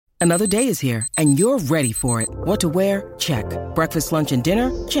Another day is here, and you're ready for it. What to wear? Check. Breakfast, lunch, and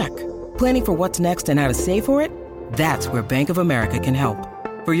dinner? Check. Planning for what's next and how to save for it? That's where Bank of America can help.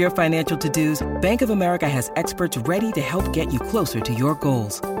 For your financial to-dos, Bank of America has experts ready to help get you closer to your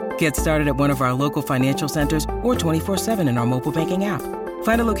goals. Get started at one of our local financial centers or 24/7 in our mobile banking app.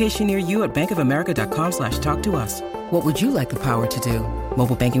 Find a location near you at bankofamerica.com/talktous. What would you like the power to do?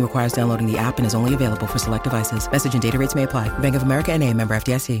 Mobile banking requires downloading the app and is only available for select devices. Message and data rates may apply. Bank of America N.A., member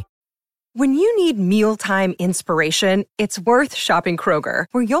FDIC. When you need mealtime inspiration, it's worth shopping Kroger,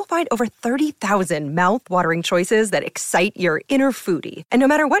 where you'll find over 30,000 mouth-watering choices that excite your inner foodie. And no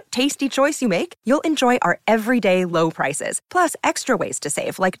matter what tasty choice you make, you'll enjoy our everyday low prices, plus extra ways to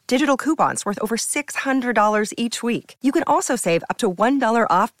save, like digital coupons worth over $600 each week. You can also save up to $1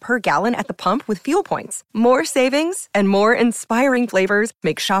 off per gallon at the pump with fuel points. More savings and more inspiring flavors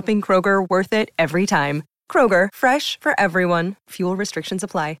make shopping Kroger worth it every time. Kroger, fresh for everyone. Fuel restrictions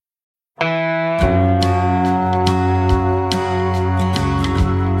apply. Hey,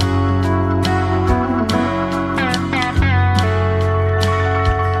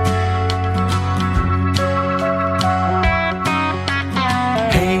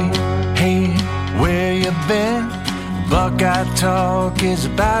 where you been? Buckeye Talk is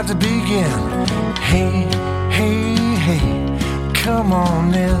about to begin. Hey, come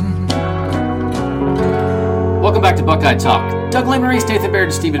on in. Welcome back to Buckeye Talk. Doug Lesmerises, Nathan Baird,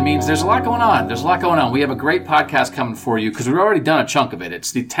 and Stephen Means. There's a lot going on. We have a great podcast coming for you because we've already done a chunk of it.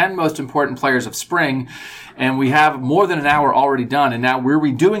 It's the 10 most important players of spring, and we have more than an hour already done. And now we're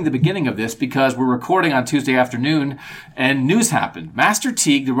redoing the beginning of this because we're recording on Tuesday afternoon, and news happened. Master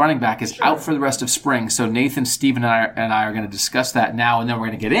Teague, the running back, is out for the rest of spring. So Nathan, Stephen, and I are going to discuss that now, and then we're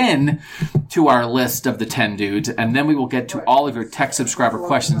going to get in to our list of the 10 dudes, and then we will get to all of your tech subscriber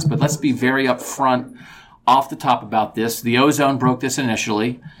questions. But let's be very upfront off the top about this. The Ozone broke this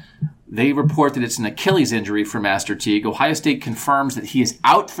initially. They report that it's an Achilles injury for Master Teague. Ohio State confirms that he is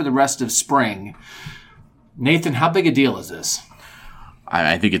out for the rest of spring. Nathan, how big a deal is this?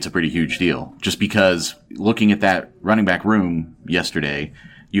 I think it's a pretty huge deal. Just because looking at that running back room yesterday,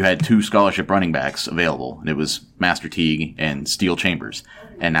 you had 2 scholarship running backs available. And it was Master Teague and Steele Chambers.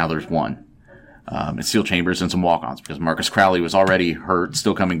 And now there's one. It's Steele Chambers and some walk-ons because Marcus Crowley was already hurt,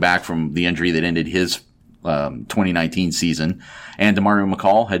 still coming back from the injury that ended his 2019 season, and DeMario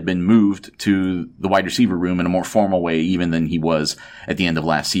McCall had been moved to the wide receiver room in a more formal way even than he was at the end of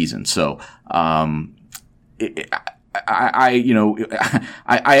last season. So, I've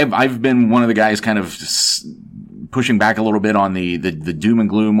been one of the guys kind of pushing back a little bit on the doom and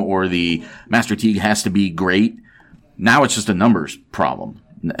gloom or the Master Teague has to be great. Now it's just a numbers problem.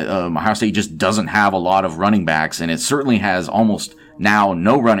 Ohio State just doesn't have a lot of running backs, and it certainly has almost now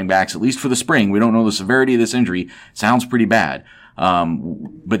no running backs, at least for the spring. We don't know the severity of this injury. It sounds pretty bad.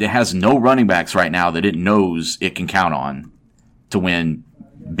 But it has no running backs right now that it knows it can count on to win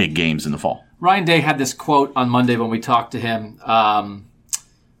big games in the fall. Ryan Day had this quote on Monday when we talked to him,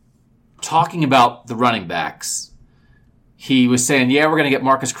 talking about the running backs. He was saying, we're going to get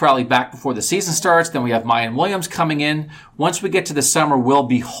Marcus Crowley back before the season starts. Then we have Mayan Williams coming in. Once we get to the summer, we'll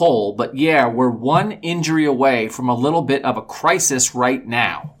be whole. But we're one injury away from a little bit of a crisis right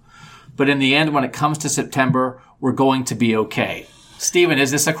now. But in the end, when it comes to September, we're going to be okay. Stephen,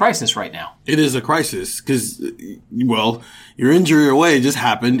 is this a crisis right now? It is a crisis because, your injury away just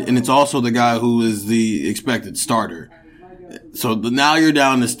happened, and it's also the guy who is the expected starter. So now you're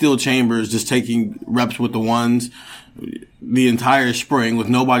down to Steele Chambers just taking reps with the ones the entire spring with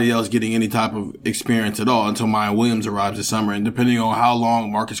nobody else getting any type of experience at all until Mayan Williams arrives this summer. And depending on how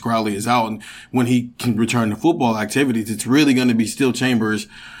long Marcus Crowley is out and when he can return to football activities, it's really going to be Steele Chambers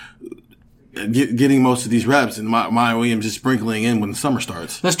getting most of these reps and Mayan Williams just sprinkling in when the summer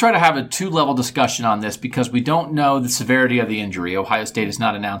starts. Let's try to have a 2-level discussion on this because we don't know the severity of the injury. Ohio State is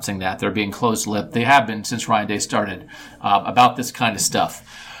not announcing that. They're being closed-lipped. They have been since Ryan Day started about this kind of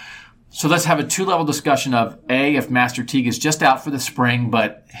stuff. So let's have a 2-level discussion of, A, if Master Teague is just out for the spring,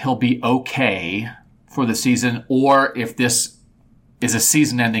 but he'll be okay for the season, or if this is a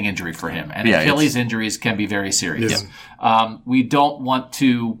season-ending injury for him. And Achilles injuries can be very serious. Yeah. We don't want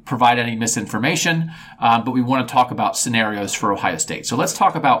to provide any misinformation, but we want to talk about scenarios for Ohio State. So let's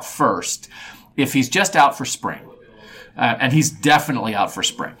talk about first, if he's just out for spring. And he's definitely out for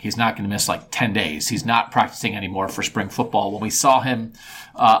spring. He's not going to miss 10 days. He's not practicing anymore for spring football. When we saw him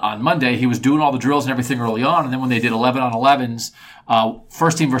on Monday, he was doing all the drills and everything early on. And then when they did 11-on-11s,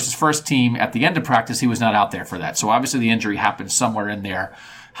 first team versus first team at the end of practice, he was not out there for that. So obviously the injury happened somewhere in there.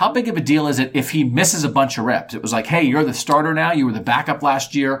 How big of a deal is it if he misses a bunch of reps? It was like, hey, you're the starter now. You were the backup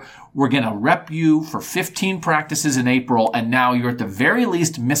last year. We're going to rep you for 15 practices in April, and now you're at the very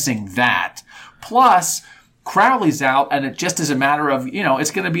least missing that. Plus, Crowley's out, and it just is a matter of,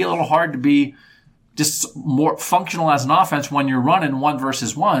 it's going to be a little hard to be just more functional as an offense when you're running 1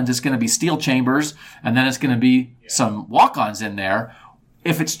 versus 1. It's going to be Steel Chambers, and then it's going to be some walk-ons in there.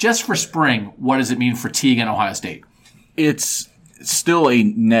 If it's just for spring, what does it mean for Teague and Ohio State? It's still a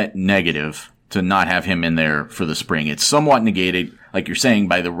net negative to not have him in there for the spring. It's somewhat negated, like you're saying,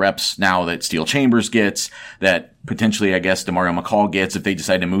 by the reps now that Steel Chambers gets, that potentially, I guess, DeMario McCall gets if they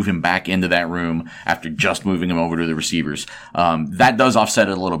decide to move him back into that room after just moving him over to the receivers. That does offset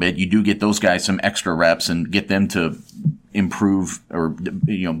it a little bit. You do get those guys some extra reps and get them to improve or,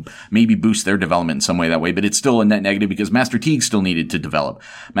 maybe boost their development in some way that way, but it's still a net negative because Master Teague still needed to develop.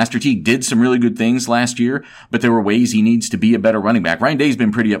 Master Teague did some really good things last year, but there were ways he needs to be a better running back. Ryan Day's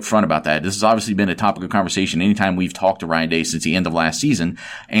been pretty upfront about that. This has obviously been a topic of conversation anytime we've talked to Ryan Day since the end of last season.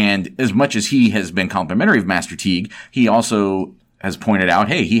 And as much as he has been complimentary of Master Teague, he also has pointed out,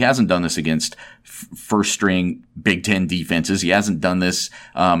 hey, he hasn't done this against first-string Big Ten defenses. He hasn't done this.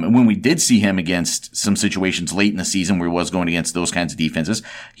 And when we did see him against some situations late in the season where he was going against those kinds of defenses,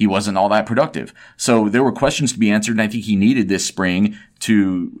 he wasn't all that productive. So there were questions to be answered, and I think he needed this spring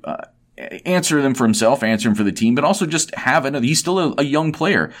to answer them for himself, answer them for the team, but also just have another. He's still a young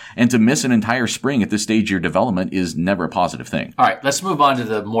player, and to miss an entire spring at this stage of your development is never a positive thing. All right, let's move on to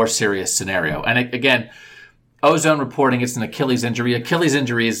the more serious scenario. And again, Ozone reporting it's an Achilles injury. Achilles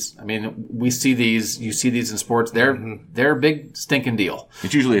injuries, we see these, you see these in sports. They're a big stinking deal.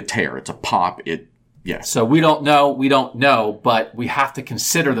 It's usually a tear. It's a pop. So we don't know, but we have to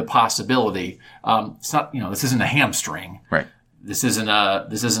consider the possibility. It's not, this isn't a hamstring. Right. This isn't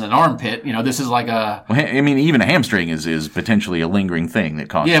an armpit. This is like a. Well, even a hamstring is potentially a lingering thing that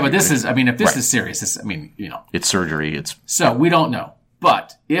causes. Yeah, but this is. If this is serious, it's surgery. So we don't know.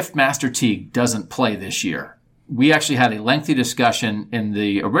 But if Master Teague doesn't play this year, we actually had a lengthy discussion in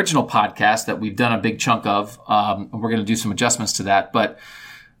the original podcast that we've done a big chunk of. And we're going to do some adjustments to that. But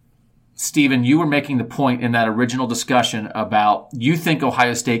Stephen, you were making the point in that original discussion about you think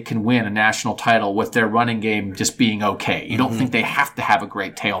Ohio State can win a national title with their running game just being okay. You don't think they have to have a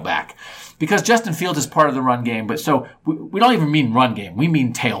great tailback. Because Justin Fields is part of the run game, but so we don't even mean run game. We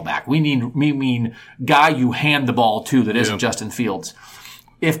mean tailback. We mean guy you hand the ball to that isn't Justin Fields.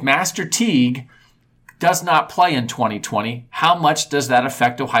 If Master Teague does not play in 2020, how much does that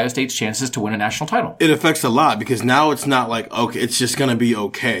affect Ohio State's chances to win a national title? It affects a lot because now it's not like, okay, it's just going to be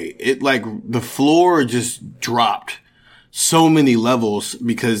okay. It like the floor just dropped so many levels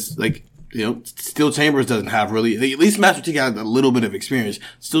because Steel Chambers doesn't have really, at least Master Teague had a little bit of experience.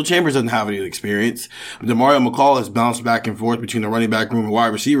 Steel Chambers doesn't have any experience. DeMario McCall has bounced back and forth between the running back room and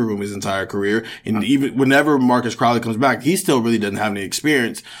wide receiver room his entire career. And even whenever Marcus Crowley comes back, he still really doesn't have any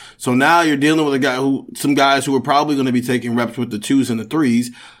experience. So now you're dealing with some guys who are probably going to be taking reps with the 2s and the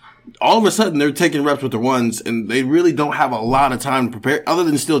 3s. All of a sudden, they're taking reps with the 1s, and they really don't have a lot of time to prepare. Other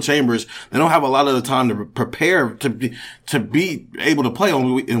than Steel Chambers, they don't have a lot of the time to prepare to be able to play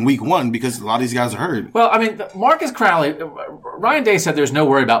in week 1 because a lot of these guys are hurt. Well, Marcus Crowley, Ryan Day said there's no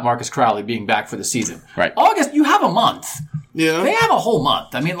worry about Marcus Crowley being back for the season. Right. August, you have a month. Yeah. They have a whole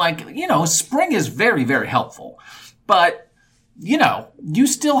month. Spring is very, very helpful. But you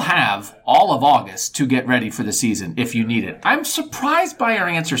still have all of August to get ready for the season if you need it. I'm surprised by your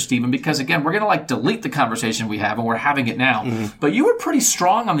answer, Stephen, because again, we're going to delete the conversation we have and we're having it now. Mm-hmm. But you were pretty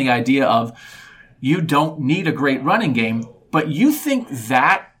strong on the idea of you don't need a great running game, but you think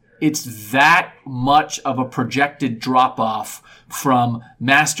that it's that much of a projected drop off from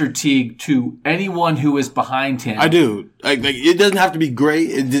Master Teague to anyone who is behind him. I do. It doesn't have to be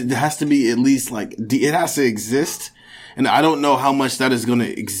great. It has to be at least it has to exist. And I don't know how much that is going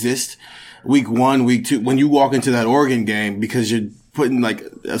to exist week 1, week 2, when you walk into that Oregon game because you're putting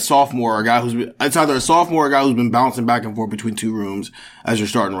a sophomore, or a guy it's either a sophomore or a guy who's been bouncing back and forth between 2 rooms as you're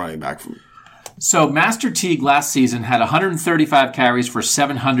starting running back. So Master Teague last season had 135 carries for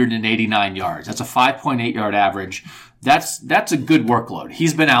 789 yards. That's a 5.8 yard average. That's a good workload.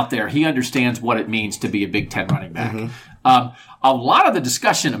 He's been out there. He understands what it means to be a Big Ten running back. Mm-hmm. A lot of the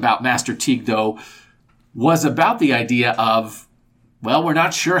discussion about Master Teague, though, was about the idea of, we're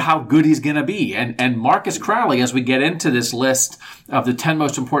not sure how good he's going to be. And Marcus Crowley, as we get into this list of the 10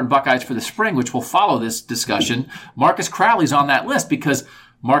 most important Buckeyes for the spring, which will follow this discussion, Marcus Crowley's on that list because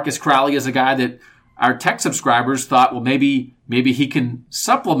Marcus Crowley is a guy that our tech subscribers thought, maybe he can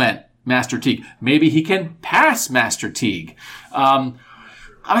supplement Master Teague. Maybe he can pass Master Teague. I'm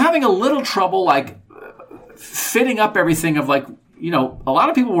having a little trouble, fitting up everything of a lot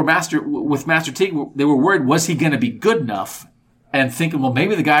of people were with Master Teague. They were worried, was he going to be good enough? and thinking, well,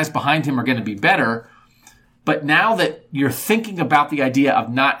 maybe the guys behind him are going to be better. But now that you're thinking about the idea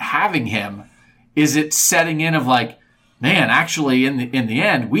of not having him, is it setting in of like, man, actually, in the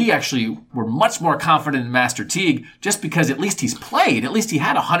end, we actually were much more confident in Master Teague just because at least he's played. At least he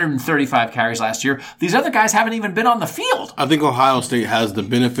had 135 carries last year. These other guys haven't even been on the field. I think Ohio State has the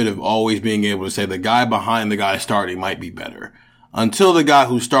benefit of always being able to say the guy behind the guy starting might be better. Until the guy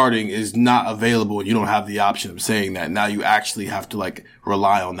who's starting is not available and you don't have the option of saying that, now you actually have to like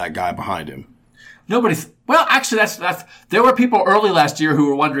rely on that guy behind him. Well, actually, that's there were people early last year who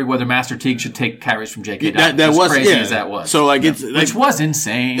were wondering whether Master Teague should take carries from J.K. Dobbins. That was crazy yeah. as that was. So like which was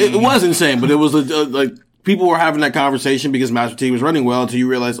insane. It was insane, but it was like people were having that conversation because Master Teague was running well until you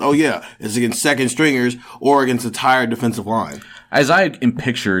realize, oh yeah, it's against second stringers or against a tired defensive line. As I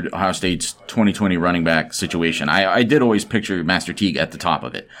pictured Ohio State's 2020 running back situation, I did always picture Master Teague at the top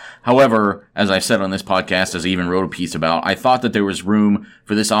of it. However, as I said on this podcast, as I even wrote a piece about, I thought that there was room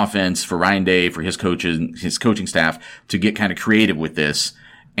for this offense, for Ryan Day, for his coaches, his coaching staff to get kind of creative with this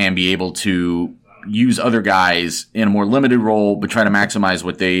and be able to use other guys in a more limited role, but try to maximize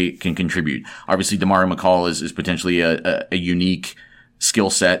what they can contribute. Obviously, Demario McCall is potentially a unique skill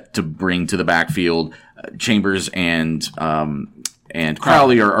set to bring to the backfield. Chambers and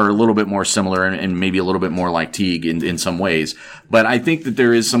Crowley are a little bit more similar and maybe a little bit more like Teague in some ways. But I think that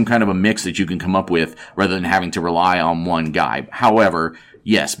there is some kind of a mix that you can come up with rather than having to rely on one guy. However,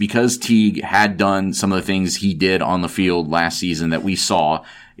 yes, because Teague had done some of the things he did on the field last season that we saw,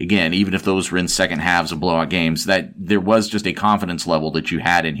 again, even if those were in second halves of blowout games, that there was just a confidence level that you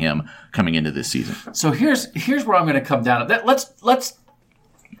had in him coming into this season. So here's where I'm going to come down. Let's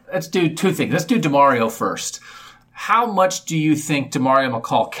do two things. Let's do Demario first. How much do you think Demario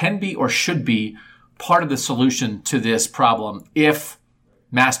McCall can be or should be part of the solution to this problem if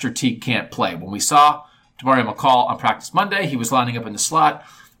Master Teague can't play? When we saw Demario McCall on practice Monday, he was lining up in the slot.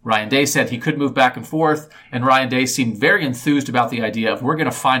 Ryan Day said he could move back and forth, and Ryan Day seemed very enthused about the idea of we're going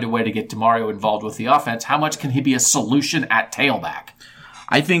to find a way to get Demario involved with the offense. How much can he be a solution at tailback?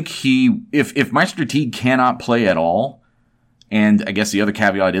 I think if Master Teague cannot play at all, and I guess the other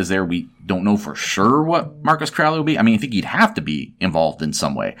caveat is we don't know for sure what Marcus Crowley will be. I mean, I think he'd have to be involved in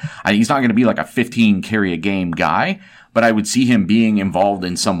some way. He's not going to be like a 15 carry a game guy, but I would see him being involved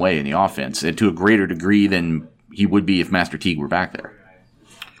in some way in the offense to a greater degree than he would be if Master Teague were back there.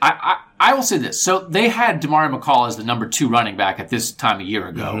 I will say this. So they had Demario McCall as the number 2 running back at this time a year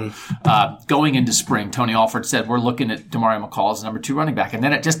ago. Mm-hmm. Going into spring, Tony Alford said, we're looking at Demario McCall as the number 2 running back. And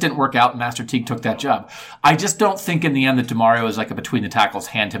then it just didn't work out, and Master Teague took that job. I just don't think in the end that Demario is like a between the tackles,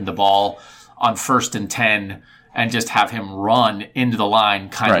 hand him the ball on 1st and 10 and just have him run into the line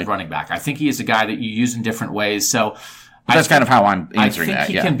kind of running back. I think he is a guy that you use in different ways. So that's kind of how I'm answering that. I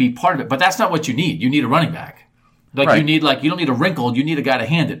think he can be part of it, but that's not what you need. You need a running back. You don't need a wrinkle. You need a guy to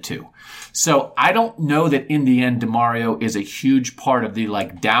hand it to. So I don't know that in the end Demario is a huge part of the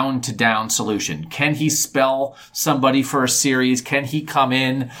down to down solution. Can he spell somebody for a series? Can he come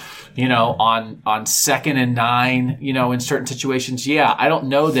in, on 2nd and 9, in certain situations? Yeah, I don't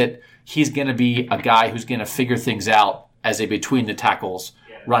know that he's going to be a guy who's going to figure things out as a between the tackles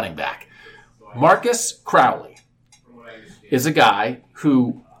running back. Marcus Crowley is a guy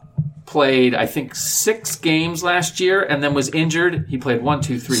who played, I think, 6 games last year and then was injured. He played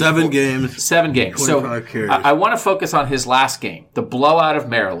 7 games. 7 games. So I want to focus on his last game, the blowout of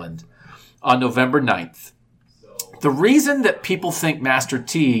Maryland on November 9th. The reason that people think Master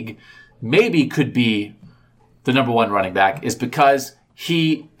Teague maybe could be the number 1 running back is because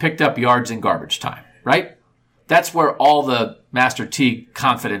he picked up yards in garbage time, right? That's where all the Master Teague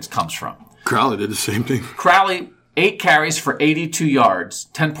confidence comes from. Crowley did the same thing. Crowley, 8 carries for 82 yards,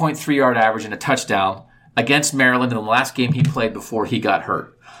 10.3 yard average and a touchdown against Maryland in the last game he played before he got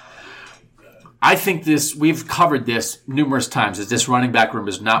hurt. I think we've covered this numerous times, that this running back room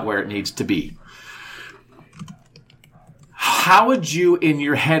is not where it needs to be. How would you, in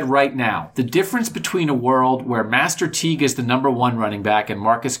your head right now, the difference between a world where Master Teague is the number 1 running back and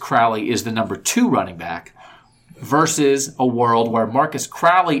Marcus Crowley is the number 2 running back versus a world where Marcus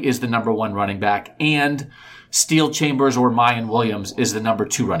Crowley is the number 1 running back and Steele Chambers or Mayan Williams is the number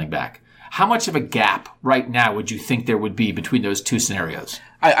 2 running back? How much of a gap right now would you think there would be between those 2 scenarios?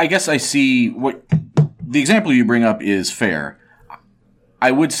 I guess I see what the example you bring up is fair.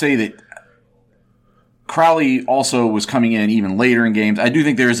 I would say that Crowley also was coming in even later in games. I do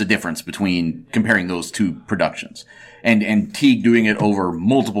think there is a difference between comparing those 2 productions and Teague doing it over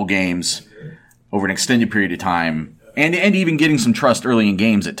multiple games over an extended period of time. And even getting some trust early in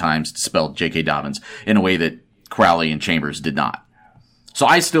games at times to spell J.K. Dobbins in a way that Crowley and Chambers did not. So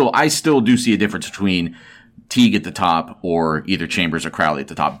I still do see a difference between Teague at the top or either Chambers or Crowley at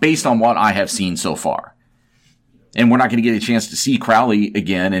the top, based on what I have seen so far. And we're not going to get a chance to see Crowley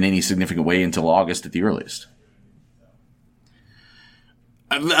again in any significant way until August at the earliest.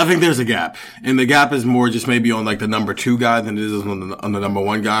 I think there's a gap, and the gap is more just maybe on like the number 2 guy than it is on the number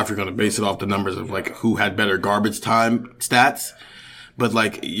 1 guy. If you're going to base it off the numbers of like who had better garbage time stats, but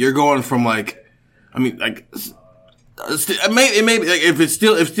like you're going from like, I mean, like it may like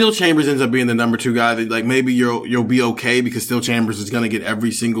if Steel Chambers ends up being the number 2 guy, then like maybe you'll be okay because Steel Chambers is going to get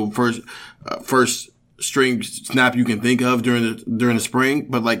every single first string snap you can think of during the spring.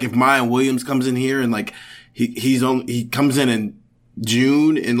 But like if Mayan Williams comes in here and like he comes in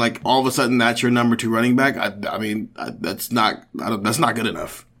June and like all of a sudden that's your number 2 running back, I mean that's not good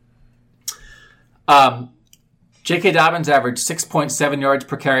enough. J.K. Dobbins averaged 6.7 yards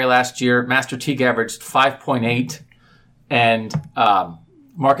per carry last year. Master Teague averaged 5.8, and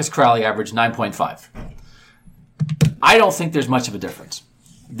Marcus Crowley averaged 9.5. I don't think there's much of a difference.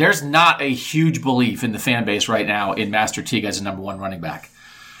 There's not a huge belief in the fan base right now in Master Teague as a number 1 running back.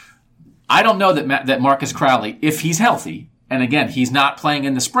 I don't know that Marcus Crowley, if he's healthy, and again, he's not playing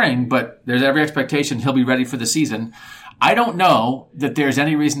in the spring, but there's every expectation he'll be ready for the season. I don't know that there's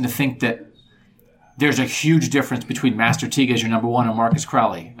any reason to think that there's a huge difference between Master Teague as your number 1 and Marcus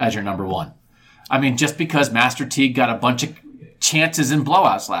Crowley as your number 1. I mean, just because Master Teague got a bunch of chances in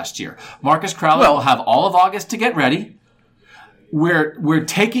blowouts last year. Marcus Crowley will have all of August to get ready. We're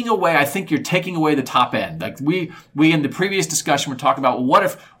taking away, I think you're taking away the top end. Like we in the previous discussion were talking about what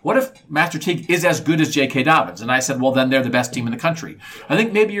if Master Teague is as good as J.K. Dobbins? And I said, well, then they're the best team in the country. I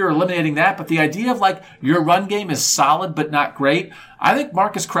think maybe you're eliminating that, but the idea of like your run game is solid but not great. I think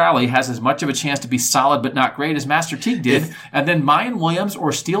Marcus Crowley has as much of a chance to be solid but not great as Master Teague did. And then Mayan Williams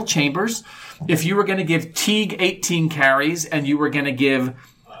or Steel Chambers, if you were going to give Teague 18 carries and you were going to give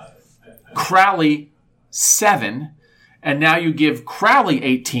Crowley 7, and now you give Crowley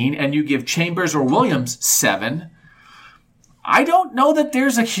 18 and you give Chambers or Williams 7, I don't know that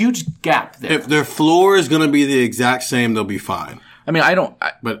there's a huge gap there. If their floor is going to be the exact same, they'll be fine. I mean, I don't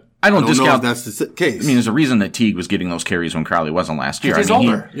discount know if that's the case. I mean, there's a reason that Teague was getting those carries when Crowley wasn't last year. He's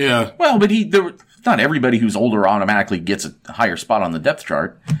older. Yeah. Well, but not everybody who's older automatically gets a higher spot on the depth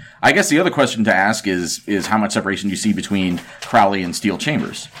chart. I guess the other question to ask is how much separation do you see between Crowley and Steel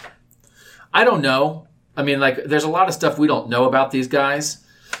Chambers? I don't know. I mean, like, there's a lot of stuff we don't know about these guys.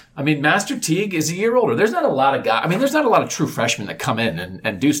 I mean, Master Teague is a year older. There's not a lot of guys. I mean, there's not a lot of true freshmen that come in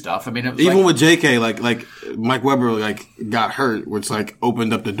and do stuff. I mean, it was even with JK, like Mike Weber, got hurt, which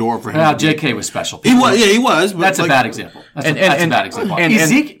opened up the door for him. Well, JK was special. He was. But that's a bad example. That's a bad example.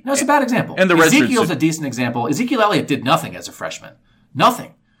 It's a bad example. And Ezekiel's a decent example. Ezekiel Elliott did nothing as a freshman.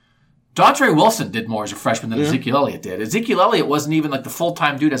 Nothing. Dontre Wilson did more as a freshman than Ezekiel Elliott did. Ezekiel Elliott wasn't even like the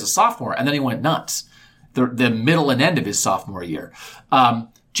full-time dude as a sophomore, and then he went nuts. The middle and end of his sophomore year.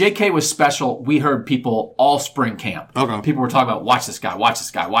 JK was special. We heard people all spring camp. Okay. People were talking about, watch this guy, watch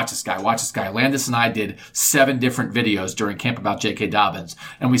this guy, watch this guy, watch this guy. Landis and I did 7 different videos during camp about J.K. Dobbins.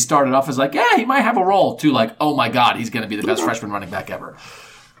 And we started off as like, yeah, he might have a role, to like, oh my God, he's going to be the best freshman running back ever.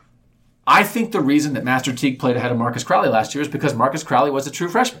 I think the reason that Master Teague played ahead of Marcus Crowley last year is because Marcus Crowley was a true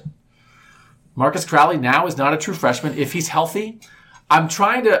freshman. Marcus Crowley now is not a true freshman. If he's healthy, I'm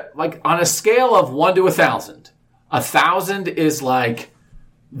trying to, like, on a scale of 1 to 1,000, 1,000 is like,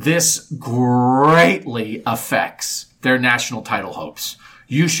 this greatly affects their national title hopes.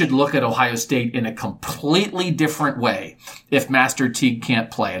 You should look at Ohio State in a completely different way if Master Teague can't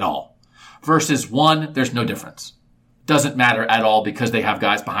play at all. Versus 1, there's no difference. Doesn't matter at all because they have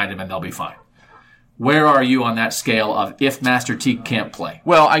guys behind him and they'll be fine. Where are you on that scale of if Master Teague can't play?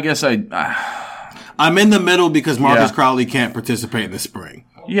 Well, I guess I'm in the middle because Marcus Crowley can't participate in the spring.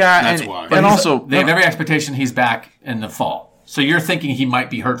 Yeah, that's why. And also, they have every expectation he's back in the fall. So you're thinking he might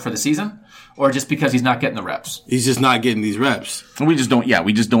be hurt for the season, or just because he's not getting the reps? He's just not getting these reps. We just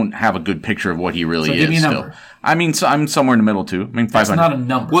don't have a good picture of what he really is. Give me a number. Still. I mean, so I'm somewhere in the middle too. I mean, 500. That's not a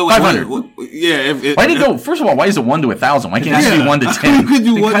number. 500. Why did it go? First of all, why is it 1 to 1,000? Why can't it be 1 to 10?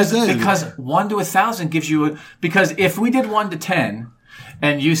 Because 1 to 1,000 gives you because if we did 1 to 10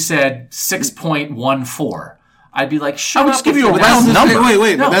 and you said 6.14, I'd be like, shut up. I would just give you a round number.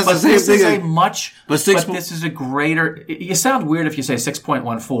 Wait, no, but that's but the same this thing. is a much, but this is a greater. You sound weird if you say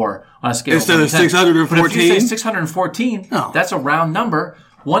 6.14 on a scale instead of 614. But if you say 614, no. That's a round number.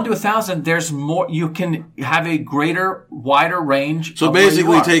 1 to 1,000, there's more. You can have a greater, wider range. So of basically,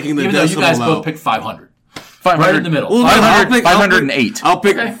 where you are. taking the even though you decimal guys out. both picked 500. 500 right in the middle. Well, 508. I'll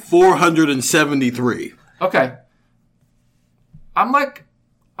pick 473. Okay. I'm like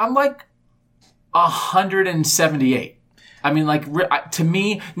 178. I mean, like, to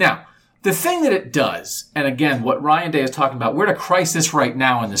me, now, The thing that it does, and again, what Ryan Day is talking about, we're at a crisis right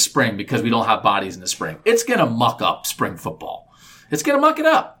now in the spring because we don't have bodies in the spring. It's going to muck up spring football. It's going to muck it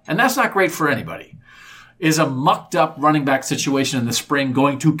up, and that's not great for anybody. Is a mucked up running back situation in the spring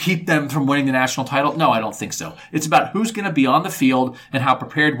going to keep them from winning the national title? No, I don't think so. It's about who's going to be on the field and how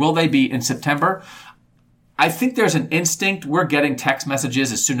prepared will they be in September. I think there's an instinct. We're getting text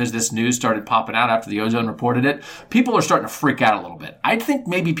messages as soon as this news started popping out after the Ozone reported it. People are starting to freak out a little bit. I think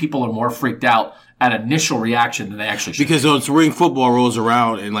maybe people are more freaked out at initial reaction than they actually should. Because when spring football rolls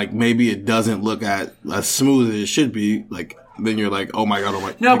around and like maybe it doesn't look as smooth as it should be, like then you're like, oh my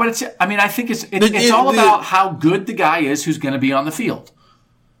God. No, but I think it's all about how good the guy is who's going to be on the field.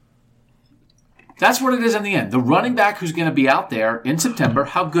 That's what it is in the end. The running back who's going to be out there in September,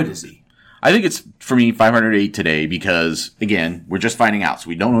 how good is he? I think it's, for me, 508 today because, again, we're just finding out. So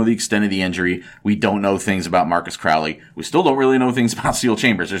we don't know the extent of the injury. We don't know things about Marcus Crowley. We still don't really know things about Steele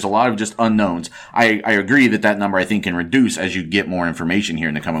Chambers. There's a lot of just unknowns. I agree that number, I think, can reduce as you get more information here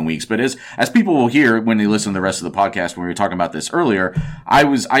in the coming weeks. But as people will hear when they listen to the rest of the podcast, when we were talking about this earlier,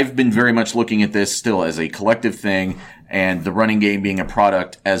 I've been very much looking at this still as a collective thing and the running game being a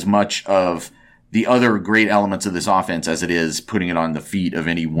product as much of the other great elements of this offense as it is putting it on the feet of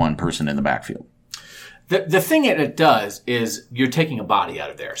any one person in the backfield. The thing that it does is you're taking a body out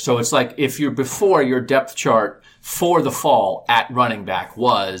of there. So it's like if you're before your depth chart for the fall at running back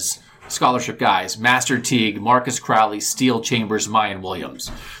was scholarship guys, Master Teague, Marcus Crowley, Steele Chambers, Mayan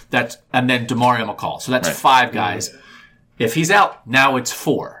Williams. And then Demario McCall. So that's right. 5 guys. If he's out, now it's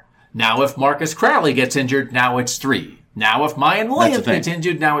 4. Now if Marcus Crowley gets injured, now it's 3. Now, if Mayan Williams gets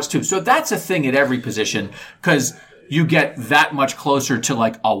injured, now it's 2. So that's a thing at every position because you get that much closer to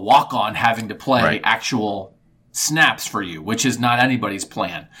like a walk-on having to play actual snaps for you, which is not anybody's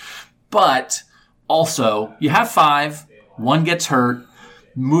plan. But also, you have 5, 1 gets hurt.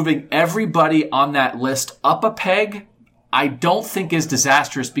 Moving everybody on that list up a peg, I don't think is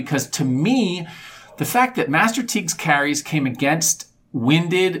disastrous because to me, the fact that Master Teague's carries came against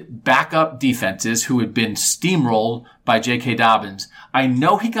winded backup defenses who had been steamrolled by J.K. Dobbins. I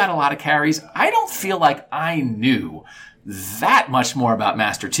know he got a lot of carries. I don't feel like I knew that much more about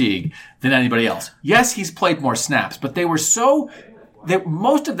Master Teague than anybody else. Yes, he's played more snaps, but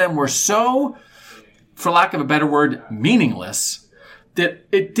most of them were so, for lack of a better word, meaningless that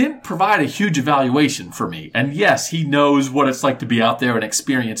it didn't provide a huge evaluation for me. And yes, he knows what it's like to be out there and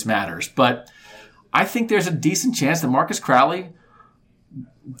experience matters, but I think there's a decent chance that Marcus Crowley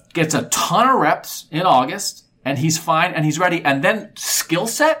gets a ton of reps in August, and he's fine, and he's ready. And then skill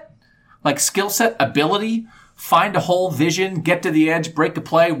set, ability, find a hole, vision, get to the edge, break a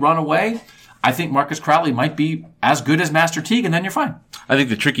play, run away. I think Marcus Crowley might be as good as Master Teague, and then you're fine. I think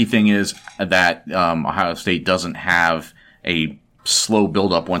the tricky thing is that Ohio State doesn't have a slow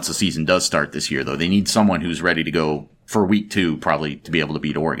build-up once the season does start this year, though. They need someone who's ready to go for week 2, probably, to be able to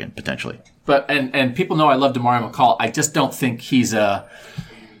beat Oregon, potentially. But and people know I love Demario McCall. I just don't think he's a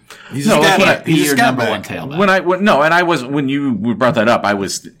He's your number one tailback. When you brought that up, I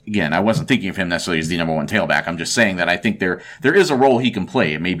wasn't thinking of him necessarily as the number one tailback. I'm just saying that I think there is a role he can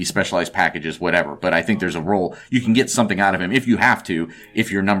play. It may be specialized packages, whatever, but I think there's a role you can get something out of him if you have to,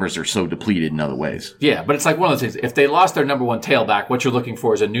 if your numbers are so depleted in other ways. Yeah, but it's like one of those things. If they lost their number one tailback, what you're looking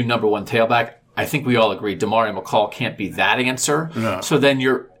for is a new number one tailback. I think we all agree Demario McCall can't be that answer. No. So then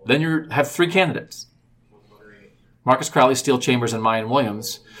you have 3 candidates. Marcus Crowley, Steele Chambers, and Mayan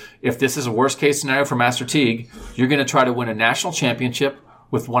Williams. If this is a worst-case scenario for Master Teague, you're going to try to win a national championship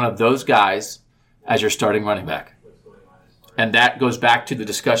with one of those guys as your starting running back. And that goes back to the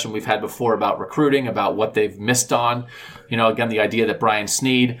discussion we've had before about recruiting, about what they've missed on. Again, the idea that Brian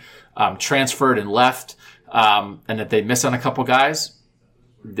Snead transferred and left, and that they missed on a couple guys.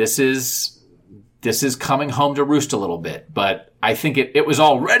 This is coming home to roost a little bit. But I think it was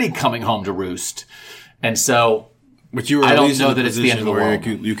already coming home to roost. And so... But you were I don't know that it's the end of the world.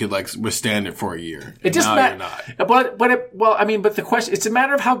 You could withstand it for a year. It just matters. But the question, it's a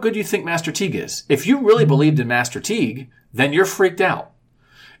matter of how good you think Master Teague is. If you really believed in Master Teague, then you're freaked out.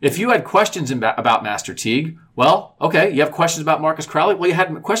 If you had questions about Master Teague, well, okay, you have questions about Marcus Crowley. Well, you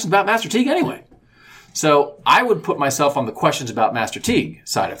had questions about Master Teague anyway. So I would put myself on the questions about Master Teague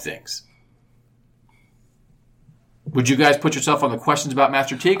side of things. Would you guys put yourself on the questions about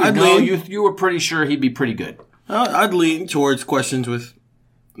Master Teague? You were pretty sure he'd be pretty good. I'd lean towards questions with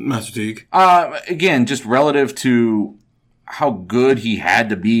Master Teague. Again, just relative to how good he had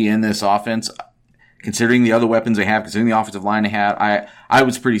to be in this offense, considering the other weapons they have, considering the offensive line they have, I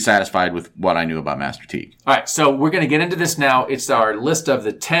was pretty satisfied with what I knew about Master Teague. All right, so we're going to get into this now. It's our list of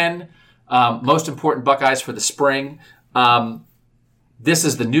the 10 most important Buckeyes for the spring. This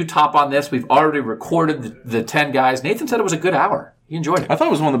is the new top on this. We've already recorded the 10 guys. Nathan said it was a good hour. He enjoyed it. I thought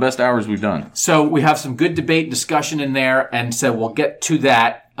it was one of the best hours we've done. So we have some good debate and discussion in there, and so we'll get to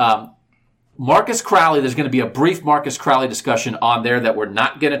that. Marcus Crowley, there's going to be a brief Marcus Crowley discussion on there that we're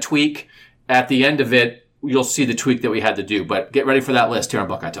not going to tweak. At the end of it, you'll see the tweak that we had to do. But get ready for that list here on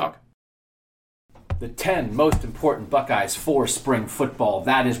Buckeye Talk. The 10 most important Buckeyes for spring football.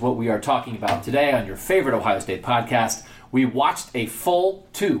 That is what we are talking about today on your favorite Ohio State podcast. We watched a full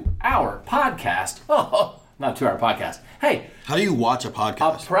 2-hour podcast. Oh, not 2-hour podcast. Hey. How do you watch a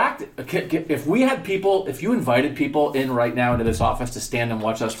podcast? If you invited people in right now into this office to stand and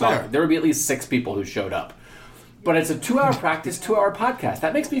watch us talk, there would be at least 6 people who showed up. But it's a 2-hour practice, 2-hour podcast.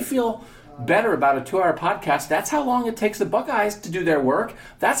 That makes me feel better about a 2-hour podcast. That's how long it takes the Buckeyes to do their work.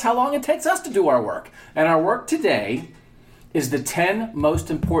 That's how long it takes us to do our work. And our work today is the 10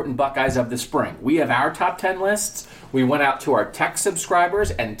 most important Buckeyes of the spring. We have our top 10 lists. We went out to our tech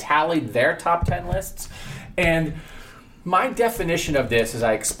subscribers and tallied their top 10 lists. And my definition of this, as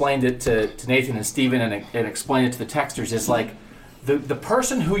I explained it to Nathan and Steven and explained it to the texters, is like the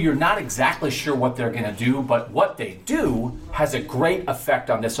person who you're not exactly sure what they're going to do, but what they do has a great effect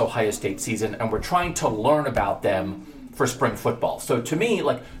on this Ohio State season, and we're trying to learn about them for spring football. So to me,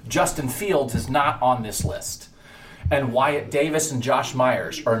 like, Justin Fields is not on this list, and Wyatt Davis and Josh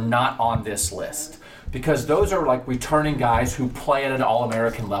Myers are not on this list, because those are like returning guys who play at an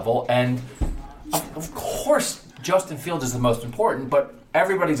All-American level, and of course Justin Fields is the most important, but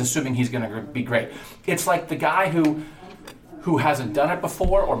everybody's assuming he's going to be great. It's like the guy who hasn't done it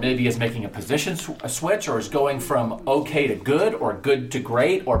before, or maybe is making a position switch, or is going from okay to good, or good to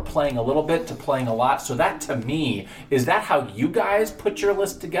great, or playing a little bit to playing a lot. So that, to me, is that how you guys put your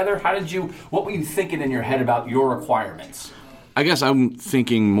list together? What were you thinking in your head about your requirements? I guess I'm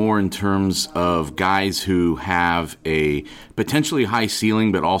thinking more in terms of guys who have a potentially high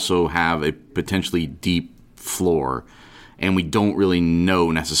ceiling, but also have a potentially deep floor, and we don't really know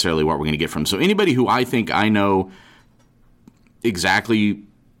necessarily what we're going to get from. So anybody who I think I know exactly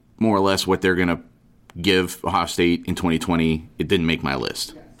more or less what they're going to give Ohio State in 2020, it didn't make my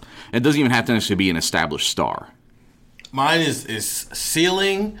list. It doesn't even have to necessarily be an established star. Mine is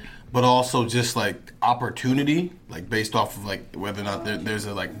ceiling, but also just like opportunity, like based off of like whether or not there's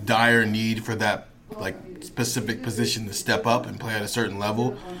a like dire need for that like specific position to step up and play at a certain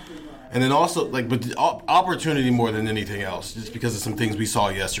level. And then also like but opportunity more than anything else, just because of some things we saw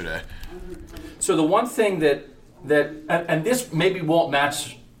yesterday. So the one thing that and this maybe won't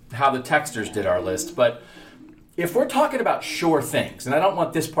match how the texters did our list, but if we're talking about sure things, and I don't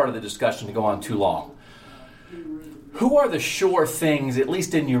want this part of the discussion to go on too long, who are the sure things, at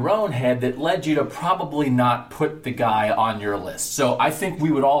least in your own head, that led you to probably not put the guy on your list? So I think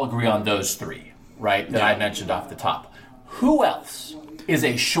we would all agree on those 3, right, that I mentioned off the top. Who else is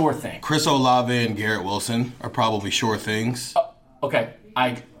a sure thing? Chris Olave and Garrett Wilson are probably sure things. Okay,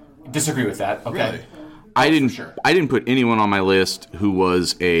 I disagree with that. Okay. Really? I didn't put anyone on my list who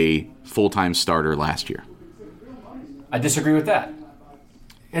was a full-time starter last year. I disagree with that.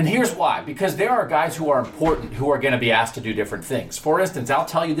 And here's why. Because there are guys who are important who are going to be asked to do different things. For instance, I'll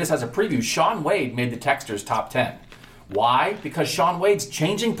tell you this as a preview. Shaun Wade made the texters top 10. Why? Because Shaun Wade's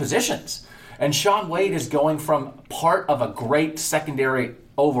changing positions. And Shaun Wade is going from part of a great secondary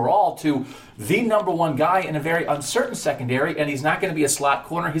overall to the number 1 guy in a very uncertain secondary, and he's not going to be a slot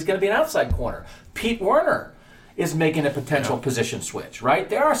corner, he's going to be an outside corner. Pete Werner is making a potential position switch, right?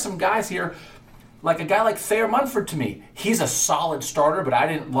 There are some guys here, like a guy like Thayer Munford to me. He's a solid starter, but I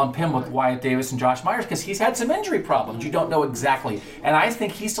didn't lump him with Wyatt Davis and Josh Myers because he's had some injury problems. You don't know exactly. And I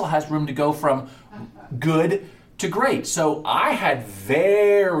think he still has room to go from good to great. So I had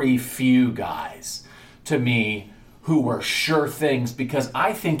very few guys, to me, who were sure things, because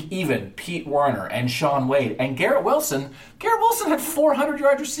I think even Pete Werner and Shaun Wade and Garrett Wilson had 400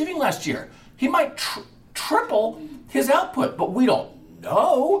 yards receiving last year. He might triple his output, but we don't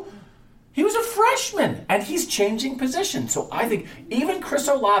know. He was a freshman, and he's changing positions. So I think even Chris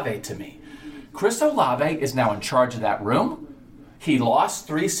Olave, to me, Chris Olave is now in charge of that room. He lost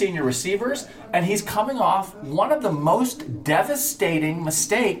 3 senior receivers, and he's coming off one of the most devastating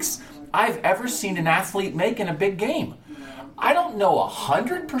mistakes I've ever seen an athlete make in a big game. I don't know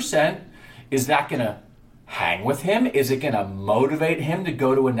 100%, is that going to hang with him? Is it going to motivate him to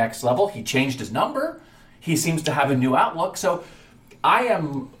go to a next level? He changed his number. He seems to have a new outlook. So I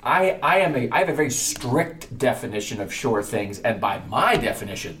have a very strict definition of sure things, and by my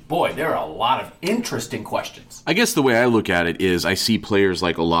definition, boy, there are a lot of interesting questions. I guess the way I look at it is I see players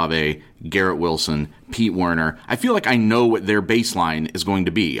like Olave, Garrett Wilson, Pete Werner. I feel like I know what their baseline is going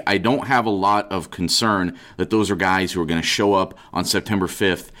to be. I don't have a lot of concern that those are guys who are going to show up on September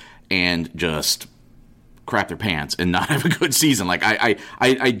 5th and just crap their pants and not have a good season. Like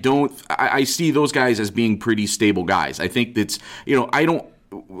I see those guys as being pretty stable guys. I think that's,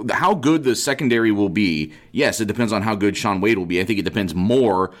 how good the secondary will be. Yes, it depends on how good Shaun Wade will be. I think it depends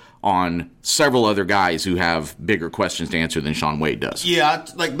more on several other guys who have bigger questions to answer than Shaun Wade does. Yeah,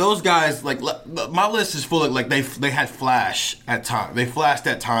 like those guys, like my list is full of like they had flash at times. They flashed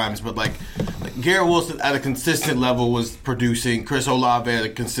at times, but like Garrett Wilson at a consistent level was producing. Chris Olave at a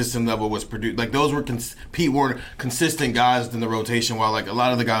consistent level was producing. Like those were Pete Werner consistent guys in the rotation. While like a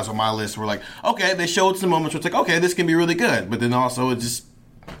lot of the guys on my list were like, okay, they showed some moments where it's like, okay, this can be really good, but then also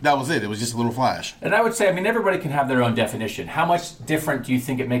that was it. It was just a little flash. And I would say, everybody can have their own definition. How much different do you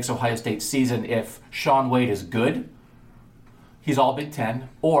think it makes Ohio State's season if Shaun Wade is good, he's all Big Ten,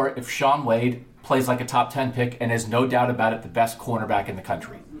 or if Shaun Wade plays like a top 10 pick and is no doubt about it the best cornerback in the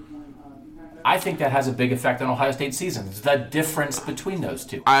country? I think that has a big effect on Ohio State's season. The difference between those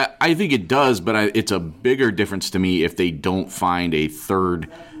two. I think it does, but it's a bigger difference to me if they don't find a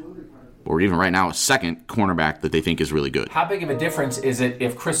third or even right now a second cornerback that they think is really good. How big of a difference is it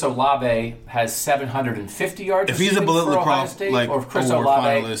if Chris Olave has 750 yards if he's a Ohio State, like, or if Chris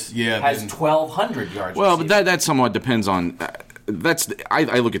Olave has 1,200 yards? Well, but that somewhat depends on.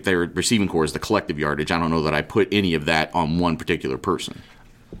 I look at their receiving core as the collective yardage. I don't know that I put any of that on one particular person.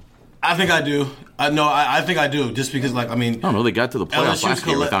 I think I do. I think I do. Just because, I don't know. They got to the playoffs last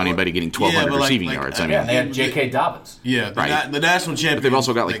year without anybody getting 1,200 receiving yards. They had J.K. Dobbins. Yeah, the national champion. But they've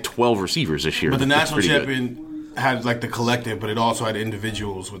also got 12 receivers this year. But the national champion had the collective, but it also had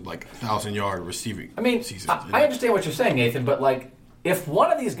individuals with 1,000-yard receiving. Seasons. I understand what you're saying, Nathan. But if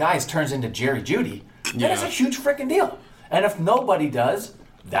one of these guys turns into Jerry Jeudy, then it's a huge freaking deal. And if nobody does,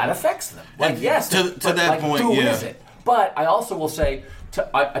 that affects them. Yes, to that point, who is it? But I also will say,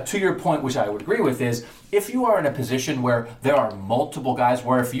 to your point, which I would agree with, is if you are in a position where there are multiple guys,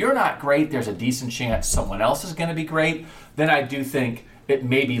 where if you're not great, there's a decent chance someone else is going to be great, then I do think it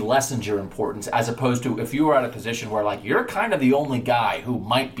maybe lessens your importance, as opposed to if you are at a position where you're kind of the only guy who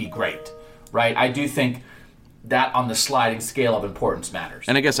might be great, right? I do think that on the sliding scale of importance matters.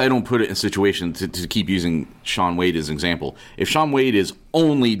 And I guess I don't put it in a situation to keep using Shaun Wade as an example. If Shaun Wade is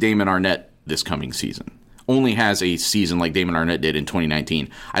only Damon Arnett this coming season, only has a season like Damon Arnett did in 2019,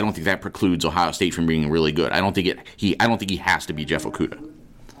 I don't think that precludes Ohio State from being really good. I don't think he has to be Jeff Okudah.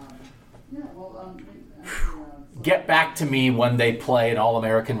 Get back to me when they play an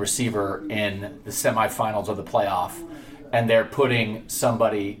All-American receiver in the semifinals of the playoff, and they're putting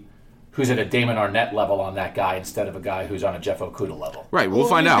somebody who's at a Damon Arnett level on that guy instead of a guy who's on a Jeff Okudah level. Right, we'll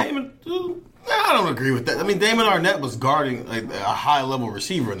find out. I don't agree with that. Damon Arnett was guarding a high-level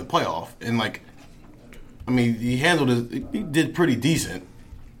receiver in the playoff, and he handled it. He did pretty decent.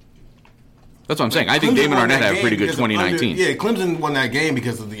 That's what I'm saying. I think Damon Arnett had a pretty good 2019. Clemson won that game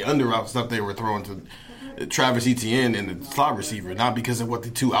because of the under-route stuff they were throwing to Travis Etienne and the slot receiver, not because of what the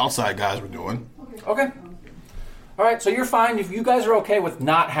two outside guys were doing. Okay. All right, so you're fine. If you guys are okay with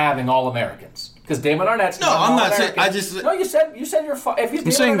not having All-Americans. Because Damon Arnett's not I'm not saying. I just. No, you said you're fine.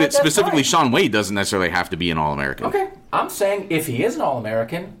 I'm saying that specifically Shaun Wade doesn't necessarily have to be an All-American. Okay. I'm saying if he is an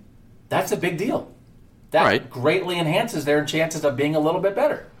All-American, that's a big deal. That greatly enhances their chances of being a little bit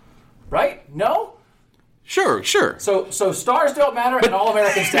better. Right? No? Sure. So stars don't matter and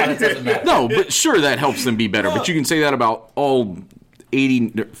All-American status doesn't matter. No, but sure that helps them be better. But you can say that about all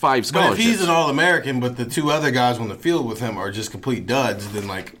 85 scholarships. But if he's an All-American, but the two other guys on the field with him are just complete duds, then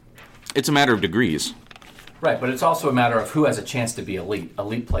it's a matter of degrees. Right, but it's also a matter of who has a chance to be elite.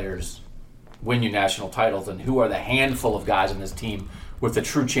 Elite players win you national titles, and who are the handful of guys on this team with a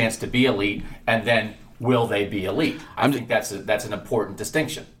true chance to be elite, and then will they be elite? I think that's an important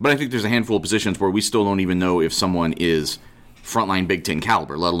distinction. But I think there's a handful of positions where we still don't even know if someone is frontline Big Ten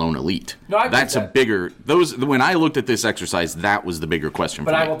caliber, let alone elite. No, I that's a bigger. When I looked at this exercise, that was the bigger question.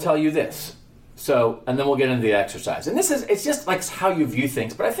 But I will tell you this. So, and then we'll get into the exercise. And it's just how you view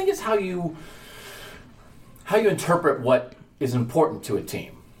things, but I think it's how you interpret what is important to a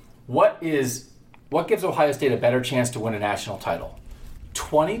team. What gives Ohio State a better chance to win a national title?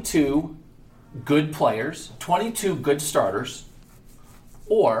 22 good players, 22 good starters,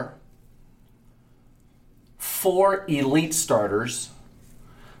 or 4 elite starters,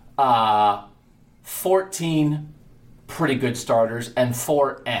 14 pretty good starters, and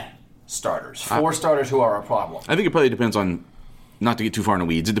 4 starters. 4 starters who are a problem. I think it probably depends on not to get too far in the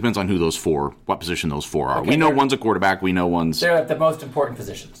weeds, it depends on what position those four are. Okay, we know one's a quarterback. We know one's... They're at the most important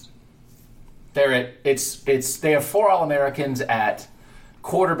positions. They have 4 All-Americans at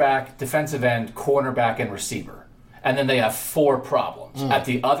quarterback, defensive end, cornerback, and receiver. And then they have 4 problems at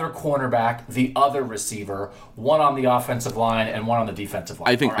the other cornerback, the other receiver, one on the offensive line, and one on the defensive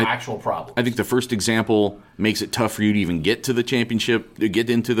line. Actual problems. I think the first example makes it tough for you to even get to the championship, to get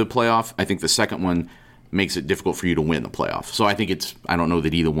into the playoff. I think the second one makes it difficult for you to win the playoff. So I don't know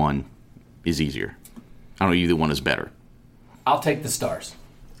that either one is easier. I don't know either one is better. I'll take the Stars.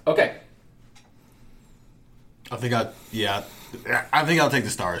 Okay. I think I'll take the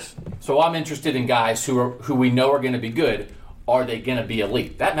Stars. So I'm interested in guys who we know are going to be good. Are they going to be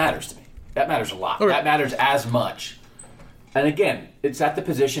elite? That matters to me. That matters a lot. Okay. That matters as much. And again, it's at the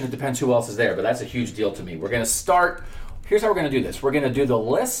position. It depends who else is there, but that's a huge deal to me. We're going to start. Here's how we're going to do this. We're going to do the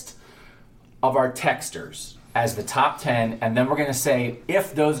list of our texters as the top 10, and then we're going to say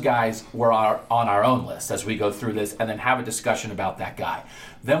if those guys were on our own list as we go through this, and then have a discussion about that guy.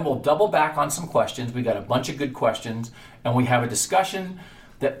 Then we'll double back on some questions. We got a bunch of good questions, and we have a discussion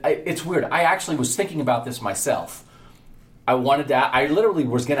it's weird. I actually was thinking about this myself. I literally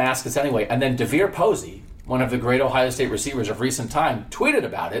was going to ask this anyway, and then DeVere Posey, one of the great Ohio State receivers of recent time, tweeted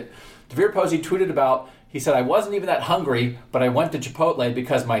about it. DeVere Posey tweeted about, he said, I wasn't even that hungry, but I went to Chipotle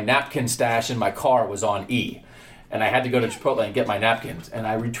because my napkin stash in my car was on E. And I had to go to Chipotle and get my napkins. And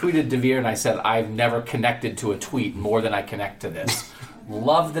I retweeted DeVere and I said, I've never connected to a tweet more than I connect to this.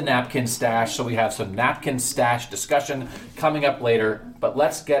 Love the napkin stash, so we have some napkin stash discussion coming up later. But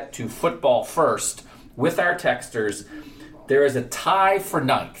let's get to football first with our texters. There is a tie for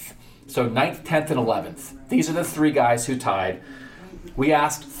 9th. So 9th, 10th, and 11th. These are the 3 guys who tied. We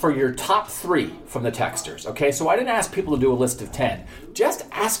asked for your top 3 from the texters. Okay, so I didn't ask people to do a list of 10. Just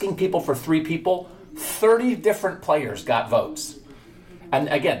asking people for 3 people, 30 different players got votes. And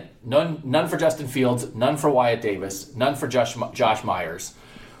again, none for Justin Fields, none for Wyatt Davis, none for Josh Myers.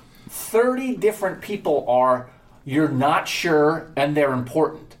 30 different people you're not sure, and they're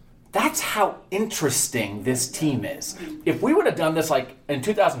important. That's how interesting this team is. If we would have done this like in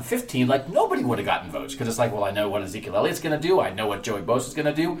 2015, like nobody would have gotten votes because it's like, well, I know what Ezekiel Elliott's going to do. I know what Joey Bosa's going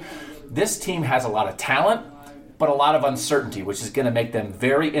to do. This team has a lot of talent, but a lot of uncertainty, which is going to make them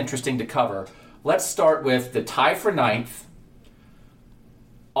very interesting to cover. Let's start with the tie for 9th.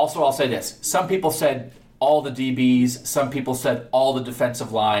 Also, I'll say this. Some people said all the DBs. Some people said all the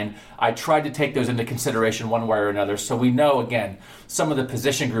defensive line. I tried to take those into consideration one way or another. So we know, again, some of the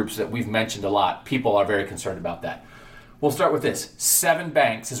position groups that we've mentioned a lot. People are very concerned about that. We'll start with this. Sevyn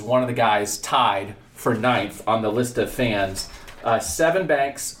Banks is one of the guys tied for 9th on the list of fans. Sevyn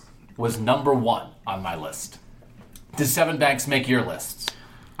Banks was number 1 on my list. Did Sevyn Banks make your lists?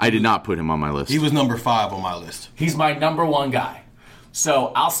 I did not put him on my list. He was number 5 on my list. He's my number 1 guy.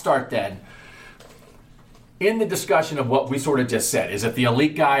 So I'll start then. In the discussion of what we sort of just said, is it the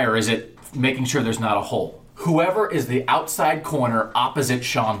elite guy or is it making sure there's not a hole? Whoever is the outside corner opposite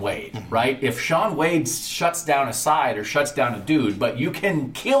Shaun Wade, right? If Shaun Wade shuts down a side or shuts down a dude, but you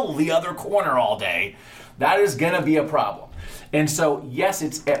can kill the other corner all day, that is going to be a problem. And so, yes,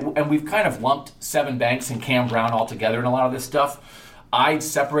 and we've kind of lumped Sevyn Banks and Cam Brown all together in a lot of this stuff. I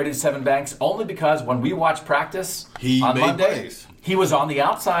separated Sevyn Banks only because when we watched practice on Monday, he was on the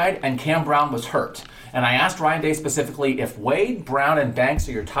outside and Cam Brown was hurt. And I asked Ryan Day specifically, if Wade, Brown, and Banks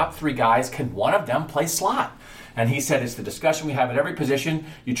are your top 3 guys, can one of them play slot? And he said it's the discussion we have at every position.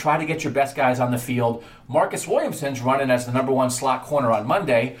 You try to get your best guys on the field. Marcus Williamson's running as the number 1 slot corner on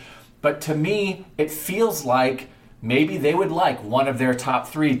Monday. But to me, it feels like maybe they would like one of their top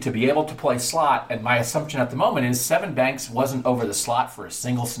 3 to be able to play slot. And my assumption at the moment is Sevyn Banks wasn't over the slot for a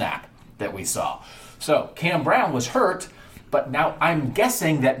single snap that we saw. So Cam Brown was hurt. But now I'm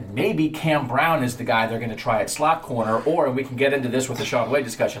guessing that maybe Cam Brown is the guy they're going to try at slot corner, or, and we can get into this with the Shaun Wade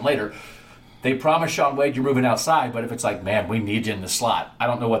discussion later, they promise Shaun Wade you're moving outside, but if it's like, man, we need you in the slot, I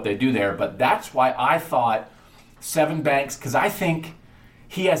don't know what they do there. But that's why I thought Sevyn Banks, because I think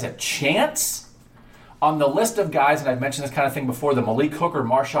he has a chance on the list of guys, and I've mentioned this kind of thing before, the Malik Hooker,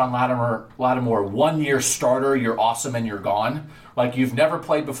 Marshawn Lattimore 1-year starter, you're awesome and you're gone. Like you've never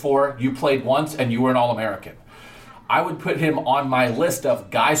played before, you played once, and you were an All-American. I would put him on my list of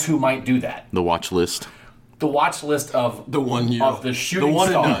guys who might do that. The watch list. The watch list of the 1 year. Of the shooting the one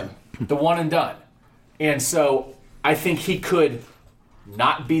star. And done. The one and done. And so I think he could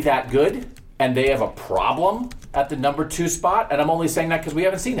not be that good, and they have a problem at the number 2 spot. And I'm only saying that because we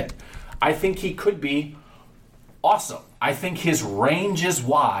haven't seen it. I think he could be awesome. I think his range is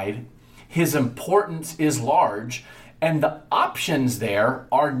wide. His importance is large. And the options there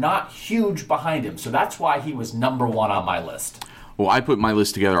are not huge behind him. So that's why he was number 1 on my list. Well, I put my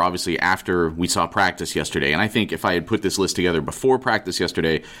list together, obviously, after we saw practice yesterday. And I think if I had put this list together before practice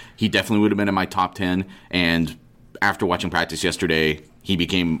yesterday, he definitely would have been in my top 10. And after watching practice yesterday, he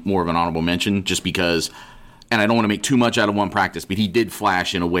became more of an honorable mention just because, and I don't want to make too much out of one practice, but he did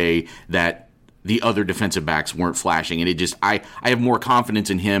flash in a way that the other defensive backs weren't flashing. And it just, I have more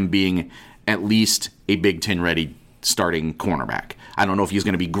confidence in him being at least a Big Ten ready starting cornerback. I don't know if he's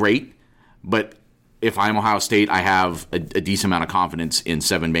going to be great, but if I'm Ohio State, I have a decent amount of confidence in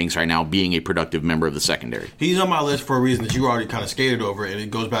Sevyn Banks right now being a productive member of the secondary. He's on my list for a reason that you already kind of skated over, and it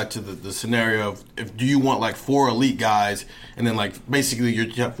goes back to the scenario of do you want like 4 elite guys, and then like basically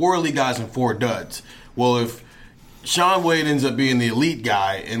you have 4 elite guys and 4 duds. Well, if Shaun Wade ends up being the elite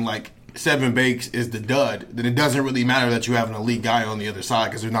guy and like Sevyn Banks is the dud, then it doesn't really matter that you have an elite guy on the other side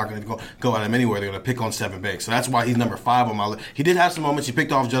because they're not going to go at him anywhere. They're going to pick on Sevyn Banks. So that's why he's number 5 on my list. He did have some moments. He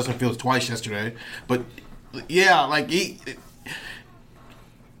picked off Justin Fields twice yesterday. But, yeah, like if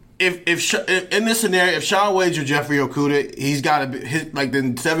in this scenario, if Shaun Wade's or Jeffrey Okudah, he's got to be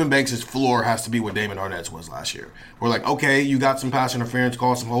then Sevyn Banks' floor has to be what Damon Arnett's was last year. We're like, okay, you got some pass interference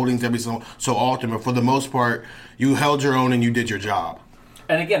calls, some holdings every so often, but for the most part, you held your own and you did your job.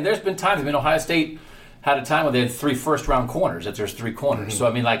 And again, there's been times, Ohio State had a time where they had 3 first-round corners, that there's 3 corners.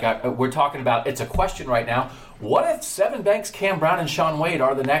 Mm-hmm. So, we're talking about, it's a question right now, what if Sevyn Banks, Cam Brown, and Shaun Wade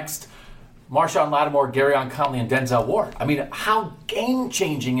are the next Marshawn Lattimore, Garyon Conley, and Denzel Ward? I mean, how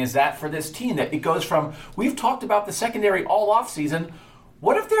game-changing is that for this team? That it goes from, we've talked about the secondary all offseason,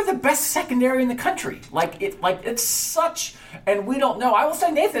 what if they're the best secondary in the country? It's such, and we don't know. I will say,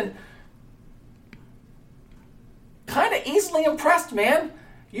 Nathan, kind of easily impressed, man.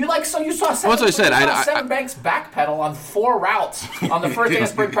 You saw Sevyn Banks backpedal on 4 routes on the first day of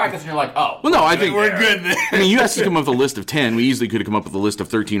spring practice, and you're like, oh. Well, no, I think we're good. I mean, you asked to come up with a list of 10. We easily could have come up with a list of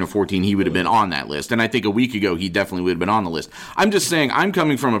 13 or 14. He would have been on that list. And I think a week ago, he definitely would have been on the list. I'm just saying, I'm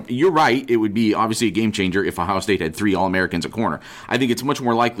coming from you're right, it would be obviously a game changer if Ohio State had 3 All-Americans at corner. I think it's much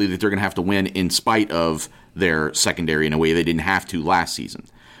more likely that they're going to have to win in spite of their secondary in a way they didn't have to last season.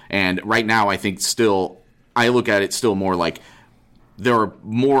 And right now, I think I look at it still more like there are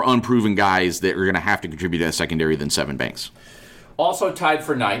more unproven guys that are going to have to contribute to that secondary than Sevyn Banks. Also tied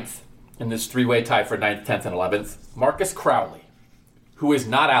for 9th, in this 3-way tie for 9th, 10th, and 11th, Marcus Crowley, who is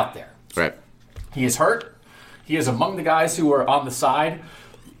not out there. Right. He is hurt. He is among the guys who are on the side.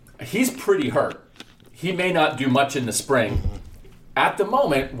 He's pretty hurt. He may not do much in the spring. At the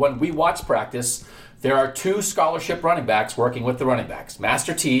moment, when we watch practice, there are 2 scholarship running backs working with the running backs,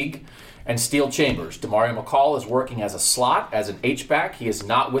 Master Teague and Steele Chambers. Demario McCall is working as a slot, as an H-back. He is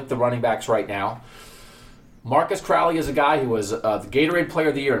not with the running backs right now. Marcus Crowley is a guy who was the Gatorade Player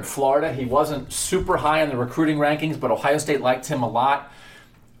of the Year in Florida. He wasn't super high in the recruiting rankings, but Ohio State liked him a lot.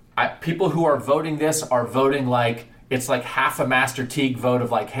 People who are voting this are voting it's like half a Master Teague vote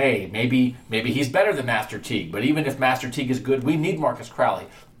of hey, maybe he's better than Master Teague. But even if Master Teague is good, we need Marcus Crowley.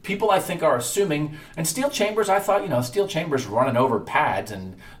 People, I think, are assuming, and Steele Chambers, I thought, Steele Chambers running over pads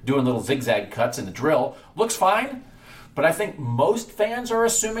and doing little zigzag cuts in the drill looks fine, but I think most fans are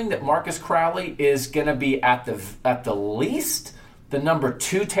assuming that Marcus Crowley is going to be at the least the number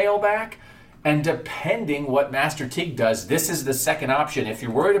 2 tailback, and depending what Master Teague does, this is the second option. If you're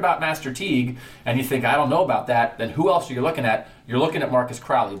worried about Master Teague and you think, I don't know about that, then who else are you looking at? You're looking at Marcus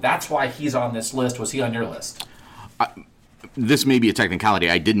Crowley. That's why he's on this list. Was he on your list? This may be a technicality.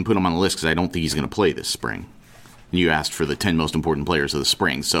 I didn't put him on the list because I don't think he's going to play this spring. You asked for the 10 most important players of the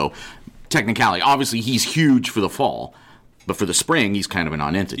spring. So, technicality. Obviously, he's huge for the fall. But for the spring, he's kind of a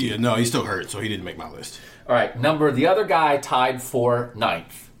non-entity. Yeah, no, he's still hurt, so he didn't make my list. All right, the other guy tied for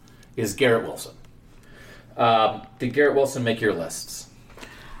 9th is Garrett Wilson. Did Garrett Wilson make your lists?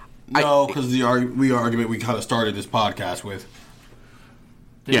 No, because the argument we kind of started this podcast with.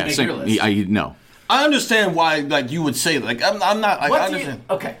 Did he make your list? No. I understand why, you would say that. I'm not. I understand.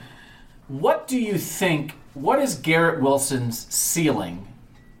 Okay. What do you think? What is Garrett Wilson's ceiling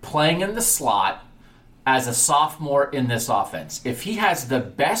playing in the slot as a sophomore in this offense? If he has the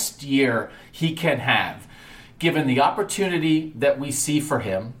best year he can have, given the opportunity that we see for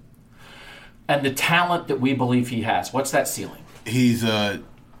him and the talent that we believe he has, what's that ceiling? He's a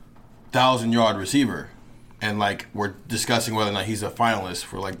 1,000-yard receiver. And, we're discussing whether or not he's a finalist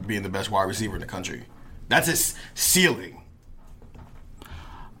for, being the best wide receiver in the country. That's his ceiling.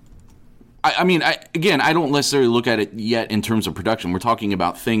 I mean, I don't necessarily look at it yet in terms of production. We're talking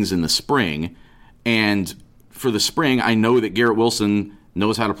about things in the spring. And for the spring, I know that Garrett Wilson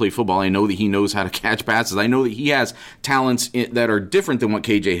knows how to play football. I know that he knows how to catch passes. I know that he has talents that are different than what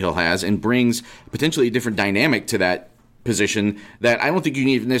KJ Hill has and brings potentially a different dynamic to that position that I don't think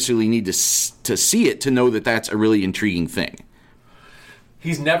you necessarily need to see it to know that that's a really intriguing thing.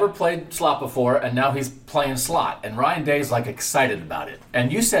 He's never played slot before, and now he's playing slot. And Ryan Day's like excited about it.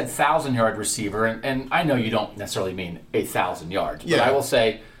 And you said 1,000-yard receiver, and I know you don't necessarily mean 1,000 yards, but I will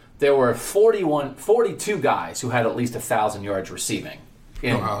say there were 42 guys who had at least 1,000 yards receiving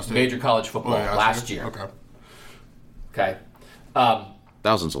in major college football last year. Okay.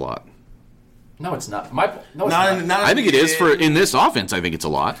 1,000's a lot. No, it's not. I think it is in this offense. I think it's a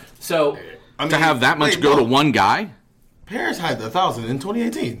lot. So to have that much go to one guy. Paris had 1,000 in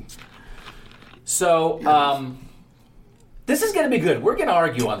 2018. So this is going to be good. We're going to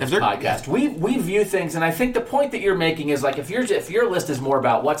argue on this podcast. We view things, and I think the point that you're making is like if your list is more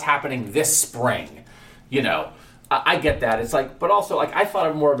about what's happening this spring, I get that. It's like, but also like I thought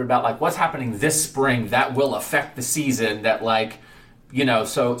of more of it about like what's happening this spring that will affect the season. That like.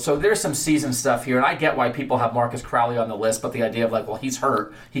 So there's some season stuff here, and I get why people have Marcus Crowley on the list, but the idea of like, well, he's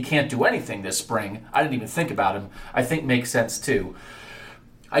hurt, he can't do anything this spring. I didn't even think about him. I think makes sense too.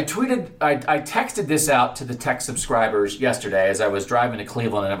 I texted this out to the tech subscribers yesterday as I was driving to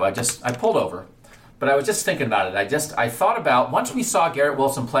Cleveland, and I pulled over, but I was just thinking about it. I thought about once we saw Garrett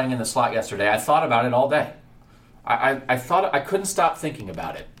Wilson playing in the slot yesterday, I thought about it all day. I thought I couldn't stop thinking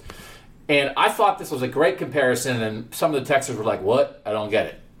about it. And I thought this was a great comparison, and some of the texters were like, what? I don't get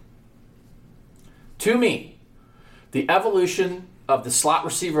it. To me, the evolution of the slot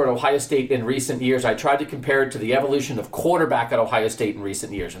receiver at Ohio State in recent years, I tried to compare it to the evolution of quarterback at Ohio State in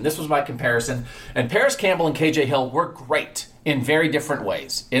recent years. And this was my comparison. And Paris Campbell and KJ Hill were great in very different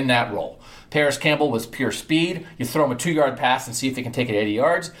ways in that role. Paris Campbell was pure speed. You throw him a 2-yard pass and see if he can take it 80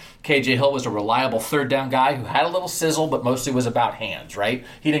 yards. KJ Hill was a reliable third down guy who had a little sizzle, but mostly was about hands, right?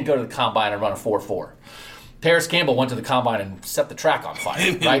 He didn't go to the combine and run a 4.4. Paris Campbell went to the combine and set the track on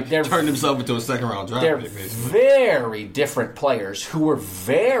fire, right? Turned himself into a second-round draft pick. They're very different players who were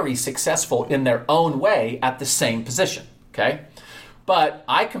very successful in their own way at the same position, okay? But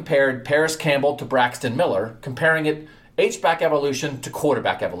I compared Paris Campbell to Braxton Miller, comparing it H-back evolution to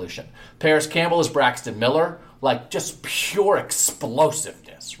quarterback evolution. Paris Campbell is Braxton Miller, like just pure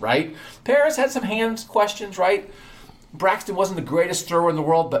explosiveness, right? Paris had some hands questions, right? Braxton wasn't the greatest thrower in the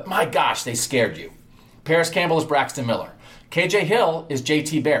world, but my gosh, they scared you. Paris Campbell is Braxton Miller. KJ Hill is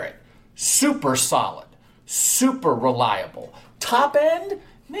JT Barrett. Super solid, super reliable. Top end,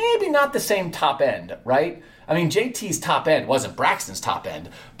 maybe not the same top end, right? I mean, JT's top end wasn't Braxton's top end,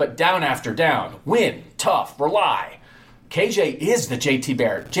 but down after down, win, tough, rely. KJ is the JT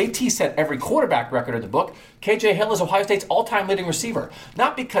Barrett. JT set every quarterback record in the book. KJ Hill is Ohio State's all-time leading receiver.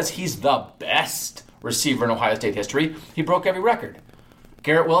 Not because he's the best receiver in Ohio State history. He broke every record.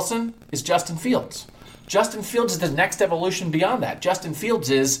 Garrett Wilson is Justin Fields. Justin Fields is the next evolution beyond that. Justin Fields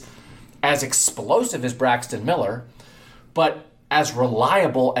is as explosive as Braxton Miller, but as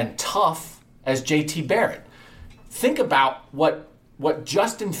reliable and tough as JT Barrett. Think about what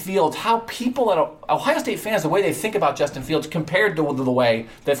Justin Fields, how people at Ohio State fans, the way they think about Justin Fields compared to the way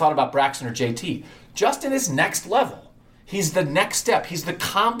they thought about Braxton or JT. Justin is next level. He's the next step. He's the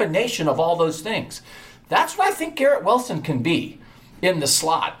combination of all those things. That's what I think Garrett Wilson can be in the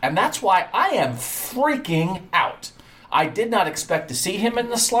slot, and that's why I am freaking out. I did not expect to see him in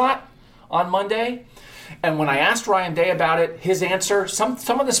the slot on Monday, and when I asked Ryan Day about it, his answer, some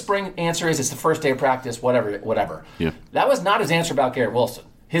of the spring answer is it's the first day of practice, whatever. Yeah. That was not his answer about Garrett Wilson.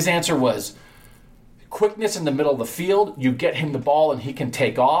 His answer was quickness in the middle of the field. You get him the ball and he can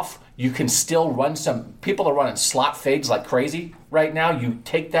take off. You can still run some. People are running slot fades like crazy right now. You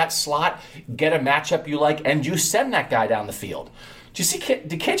take that slot, get a matchup you like, and you send that guy down the field. Did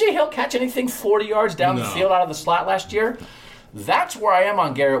KJ Hill catch anything 40 yards down the field out of the slot last year? That's where I am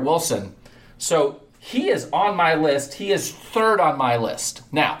on Garrett Wilson. So he is on my list. He is third on my list.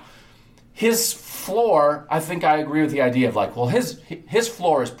 Now, his floor, I think I agree with the idea of like, well, his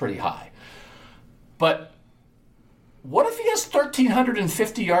floor is pretty high. But what if he has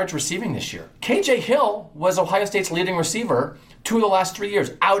 1,350 yards receiving this year? KJ Hill was Ohio State's leading receiver 2 of the last 3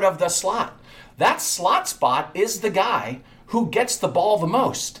 years out of the slot. That slot spot is the guy who gets the ball the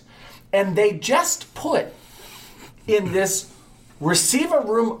most. And they just put in this receiver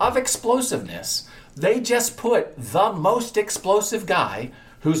room of explosiveness, they just put the most explosive guy,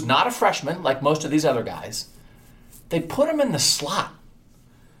 who's not a freshman like most of these other guys, they put him in the slot.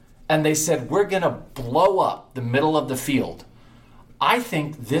 And they said, we're going to blow up the middle of the field. I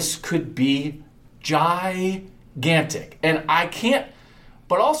think this could be gigantic. And I can't,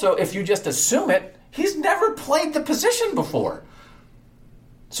 but also if you just assume it, he's never played the position before.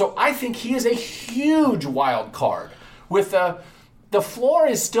 So I think he is a huge wild card. With the floor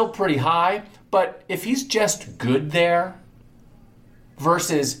is still pretty high, but if he's just good there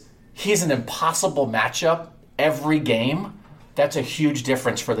versus he's an impossible matchup every game, That's a huge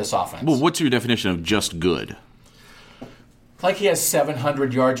difference for this offense. Well, what's your definition of just good? Like he has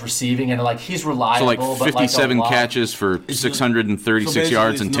 700 yards receiving, and like he's reliable. So like 57 but like catches for 636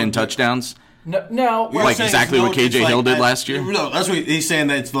 yards and 10 touchdowns? No. Like exactly what KJ Hill did last year? No, that's what he's saying,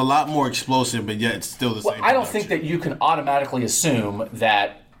 that it's a lot more explosive, but yet it's still the same. I don't think that you can automatically assume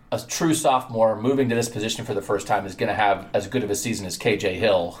that a true sophomore moving to this position for the first time is going to have as good of a season as KJ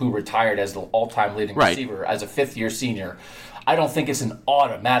Hill, who retired as the all-time leading receiver as a fifth-year senior. I don't think it's an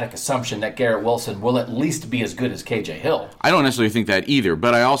automatic assumption that Garrett Wilson will at least be as good as KJ Hill. I don't necessarily think that either,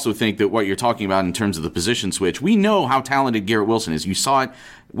 but I also think that what you're talking about in terms of the position switch, we know how talented Garrett Wilson is. You saw it.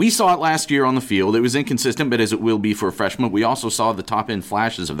 We saw it last year on the field. It was inconsistent, but as it will be for a freshman. We also saw the top-end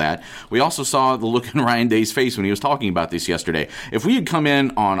flashes of that. We also saw the look in Ryan Day's face when he was talking about this yesterday. If we had come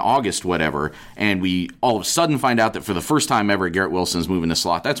in on August whatever, and we all of a sudden find out that for the first time ever Garrett Wilson's moving the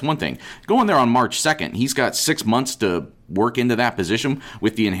slot, that's one thing. Going there on March 2nd, he's got 6 months to work into that position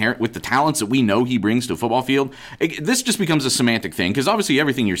with the talents that we know he brings to a football field. This just becomes a semantic thing, because obviously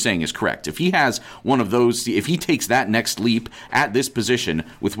everything you're saying is correct. If he has one of those, if he takes that next leap at this position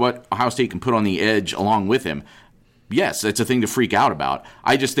with what Ohio State can put on the edge along with him, yes, it's a thing to freak out about.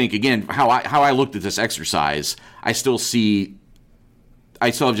 I just think, again, how I looked at this exercise, I still just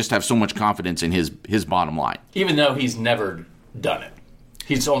have so much confidence in his bottom line. Even though he's never done it.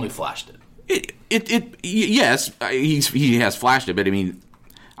 He's only flashed it. Yes, he has flashed it, but I mean,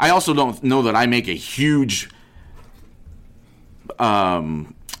 I also don't know that I make a huge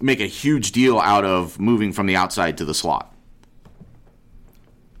deal out of moving from the outside to the slot.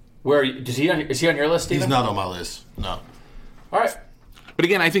 Is he on your list, Steven? He's not on my list. No. All right. But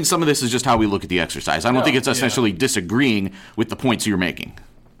again, I think some of this is just how we look at the exercise. I don't think it's essentially disagreeing with the points you're making.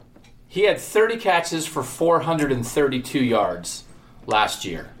 He had 30 catches for 432 yards last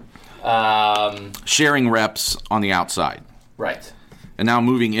year. Sharing reps on the outside. Right. And now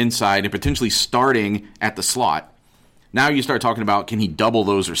moving inside and potentially starting at the slot. Now you start talking about, can he double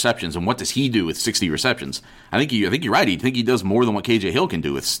those receptions, and what does he do with 60 receptions? I think you're right. I think he does more than what KJ Hill can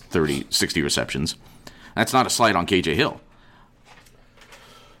do with 60 receptions. That's not a slight on KJ Hill.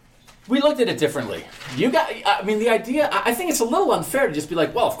 We looked at it differently. The idea, I think it's a little unfair to just be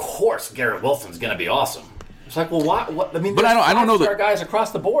like, well, of course Garrett Wilson's going to be awesome. It's like, well, what? I mean, but I don't know that guys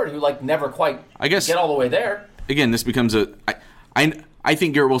across the board who like never quite get all the way there. Again, this becomes I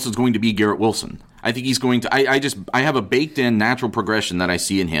think Garrett Wilson's going to be Garrett Wilson. I think he's going to. I have a baked-in natural progression that I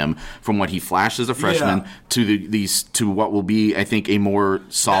see in him from what he flashed as a freshman to what will be, I think, a more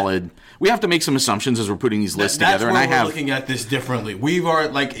solid. We have to make some assumptions as we're putting these lists together. That's where we're looking at this differently.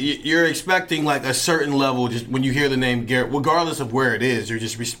 You're expecting like a certain level just when you hear the name Garrett, regardless of where it is. You're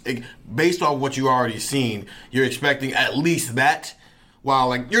just based on what you already seen. You're expecting at least that. While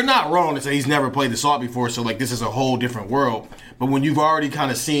like you're not wrong to say he's never played the slot before, so like this is a whole different world. But when you've already kind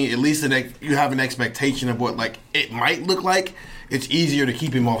of seen, at least you have an expectation of what like it might look like, it's easier to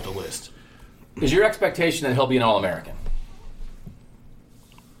keep him off the list. Is your expectation that he'll be an All-American?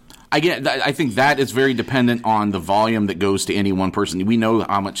 I think that is very dependent on the volume that goes to any one person. We know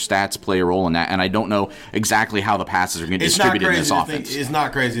how much stats play a role in that, and I don't know exactly how the passes are going to distribute in this offense. It's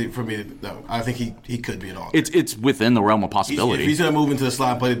not crazy for me. No, I think he could be an All-American. It's within the realm of possibility. If he's going to move into the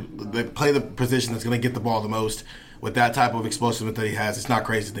slot, play the position that's going to get the ball the most with that type of explosiveness that he has, it's not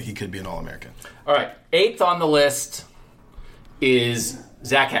crazy to think he could be an All-American. All right, 8th on the list is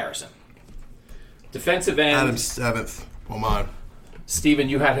Zach Harrison, defensive end. Adam 7th on mine. Steven,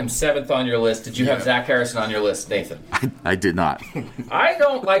 you had him 7th on your list. Did you have Zach Harrison on your list, Nathan? I did not. I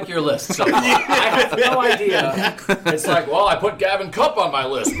don't like your list so far. I have no idea. It's like, well, I put Gavin Cupp on my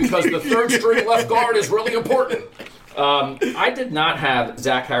list because the third-string left guard is really important. I did not have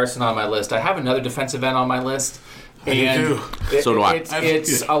Zach Harrison on my list. I have another defensive end on my list. And so do I.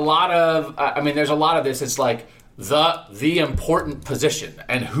 It's a lot of, there's a lot of this. It's like, the important position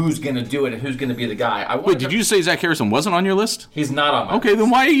and who's going to do it and who's going to be the guy. Wait, did you say Zach Harrison wasn't on your list? He's not on my list. Okay,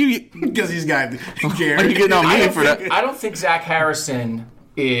 then why are you... Because he's got Garrett. Why are you getting on me for that? I don't think Zach Harrison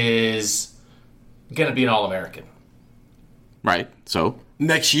is going to be an All-American. Right, so?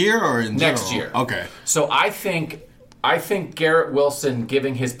 Next year or in general? Next year. Okay. So I think Garrett Wilson,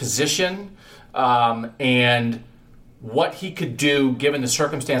 giving his position and what he could do given the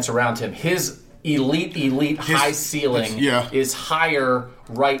circumstance around him, his elite high ceiling is higher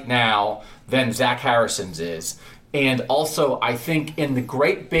right now than Zach Harrison's is. And also, I think in the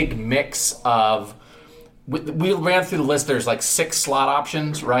great big mix of, we ran through the list, there's like 6 slot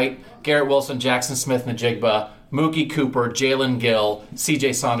options, right? Garrett Wilson, Jackson Smith-Njigba, Mookie Cooper, Jalen Gill,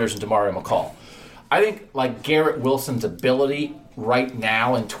 C.J. Saunders, and Demario McCall. I think like Garrett Wilson's ability right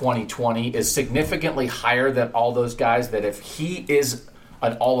now in 2020 is significantly higher than all those guys, that if he is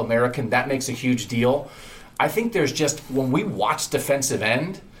an All-American, that makes a huge deal. I think there's just, when we watch defensive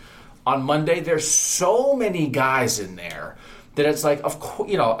end on Monday, there's so many guys in there that it's like, of course,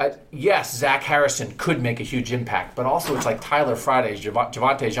 yes, Zach Harrison could make a huge impact, but also it's like Tyler Friday,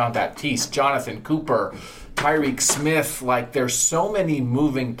 Javonte Jean-Baptiste, Jonathan Cooper, Tyreek Smith. Like, there's so many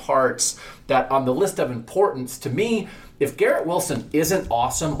moving parts that on the list of importance, to me, if Garrett Wilson isn't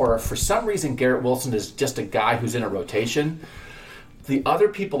awesome, or if for some reason Garrett Wilson is just a guy who's in a rotation, the other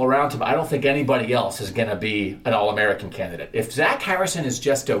people around him, I don't think anybody else is going to be an All-American candidate. If Zach Harrison is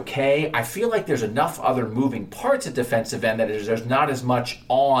just okay, I feel like there's enough other moving parts at defensive end that there's not as much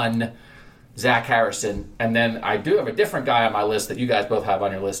on Zach Harrison. And then I do have a different guy on my list that you guys both have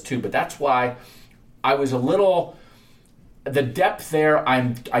on your list too, but that's why I was a little... The depth there,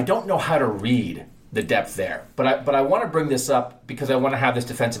 I don't know how to read the depth there. But I want to bring this up because I want to have this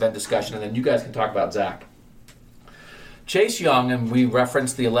defensive end discussion, and then you guys can talk about Zach. Chase Young, and we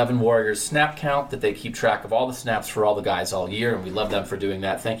referenced the 11 Warriors snap count, that they keep track of all the snaps for all the guys all year, and we love them for doing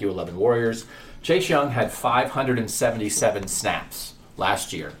that. Thank you, 11 Warriors. Chase Young had 577 snaps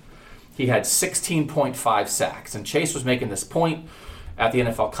last year. He had 16.5 sacks, and Chase was making this point at the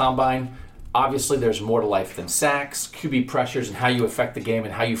NFL Combine. Obviously, there's more to life than sacks, QB pressures, and how you affect the game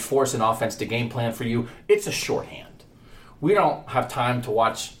and how you force an offense to game plan for you. It's a shorthand. We don't have time to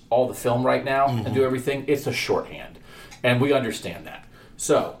watch all the film right now and do everything. It's a shorthand. And we understand that.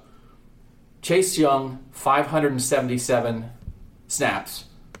 So, Chase Young, 577 snaps,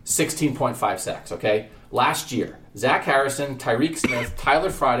 16.5 sacks, okay? Last year, Zach Harrison, Tyreek Smith,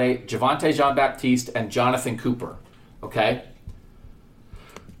 Tyler Friday, Javonte Jean-Baptiste, and Jonathan Cooper, okay?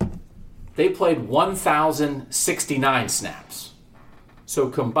 They played 1,069 snaps. So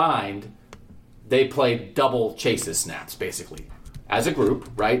combined, they played double Chase's snaps, basically. As a group,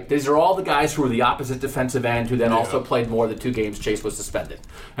 right? These are all the guys who were the opposite defensive end who then also played more than 2 games Chase was suspended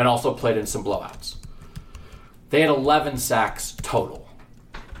and also played in some blowouts. They had 11 sacks total.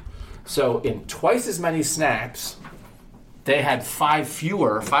 So in twice as many snaps, they had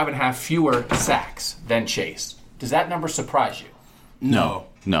 5.5 fewer sacks than Chase. Does that number surprise you? No.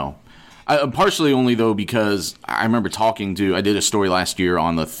 Partially only, though, because I remember I did a story last year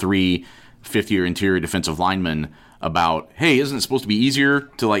on the 3 fifth-year interior defensive linemen about, hey, isn't it supposed to be easier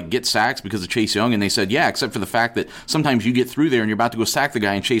to get sacks because of Chase Young? And they said, yeah, except for the fact that sometimes you get through there and you're about to go sack the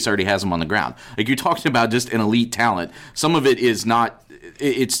guy and Chase already has him on the ground. Like, you're talking about just an elite talent. Some of it is not.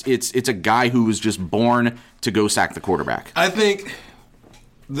 It's a guy who was just born to go sack the quarterback. I think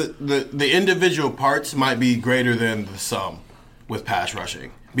the individual parts might be greater than the sum with pass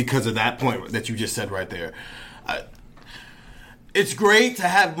rushing because of that point that you just said right there. It's great to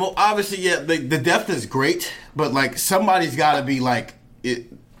have, obviously, yeah, the depth is great, but somebody's got to be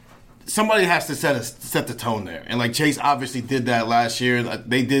somebody has to set the tone there. And Chase obviously did that last year.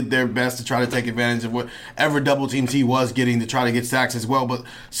 They did their best to try to take advantage of whatever double teams he was getting to try to get sacks as well. But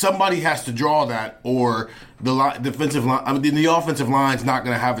somebody has to draw that, or the defensive line. I mean, the offensive line's not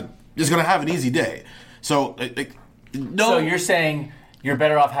going to have it. It's going to have an easy day. So no. So you're saying you're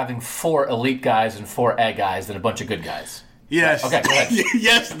better off having 4 elite guys and 4 A guys than a bunch of good guys. Yes. Okay, go ahead.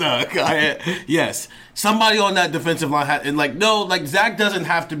 Yes, Doug. Yes. Somebody on that defensive line Zach doesn't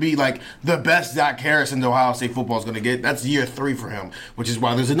have to be the best Zach Harrison that Ohio State football is going to get. That's year 3 for him, which is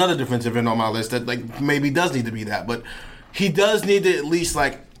why there's another defensive end on my list that maybe does need to be that. But he does need to at least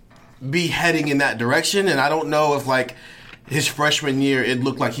be heading in that direction, and I don't know if his freshman year it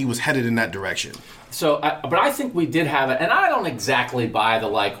looked like he was headed in that direction. So, but I think we did have it, and I don't exactly buy the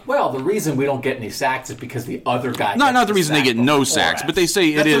reason we don't get any sacks is because the other guy. Not the reason they get no sacks, but they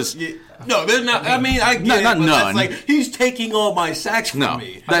say it is. No, they're not. I mean, I get not it, none. That's he's taking all my sacks from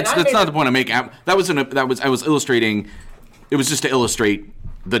me. That's not the point I'm making. I was illustrating. It was just to illustrate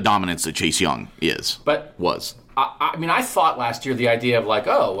the dominance that Chase Young was. I mean, I thought last year the idea of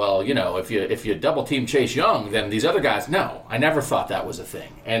if you double team Chase Young, then these other guys. No, I never thought that was a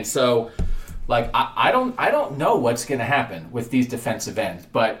thing, and so. I don't know what's going to happen with these defensive ends,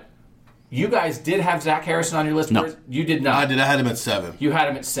 but you guys did have Zach Harrison on your list. No. You did not. I did. I had him at 7. You had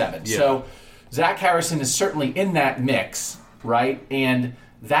him at 7. Yeah. So Zach Harrison is certainly in that mix, right? And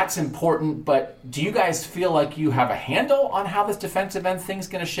that's important, but do you guys feel like you have a handle on how this defensive end thing's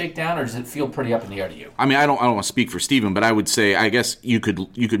going to shake down, or does it feel pretty up in the air to you? I mean, I don't want to speak for Steven, but I would say, I guess you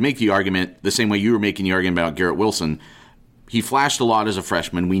could make the argument the same way you were making the argument about Garrett Wilson. He flashed a lot as a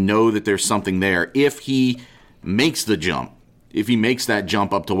freshman. We know that there's something there. If he makes the jump, if he makes that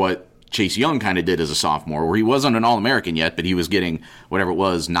jump up to what Chase Young kind of did as a sophomore, where he wasn't an All-American yet, but he was getting whatever it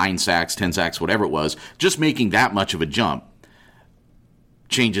was, 9 sacks, 10 sacks, whatever it was, just making that much of a jump,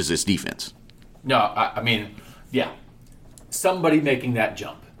 changes this defense. No, I mean, yeah. Somebody making that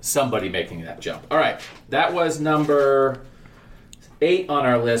jump. All right. That was number 8 on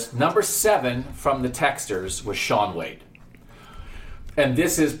our list. Number 7 from the texters was Shaun Wade. And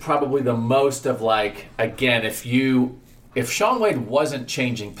this is probably the most of like, again, if Shaun Wade wasn't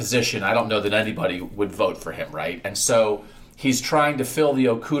changing position, I don't know that anybody would vote for him, right? And so he's trying to fill the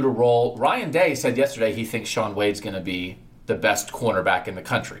Okudah role. Ryan Day said yesterday he thinks Shaun Wade's going to be the best cornerback in the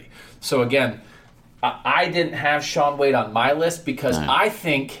country. So again, I didn't have Shaun Wade on my list because I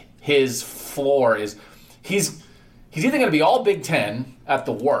think his floor is he's either going to be all Big Ten at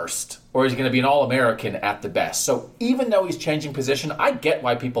the worst or he's going to be an All-American at the best. So even though he's changing position, I get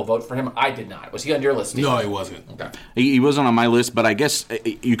why people vote for him. I did not. Was he on your list, Steve? No, he wasn't. Okay. He wasn't on my list, but I guess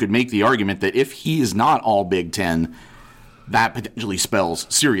you could make the argument that if he is not all Big Ten, that potentially spells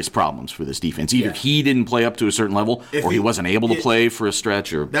serious problems for this defense. Either he didn't play up to a certain level, or he wasn't able to play for a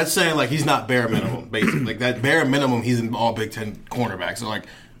stretch. Or that's saying like he's not bare minimum, basically. Like that bare minimum, he's an all Big Ten cornerback. So like,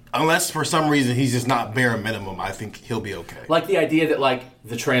 unless for some reason he's just not bare minimum, I think he'll be okay. Like the idea that like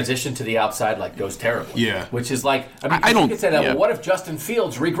the transition to the outside like goes terribly. Yeah. Which is like, I mean, you could say that. Well, what if Justin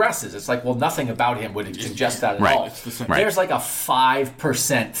Fields regresses? It's like, well, nothing about him would suggest that at all. It's the same. There's like a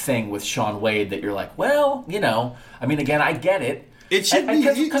 5% thing with Shaun Wade that you're like, well, I mean, again, I get it. It should be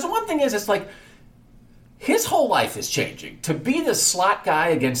because one thing is, it's like his whole life is changing. To be the slot guy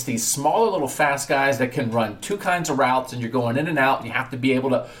against these smaller little fast guys that can run 2 kinds of routes and you're going in and out and you have to be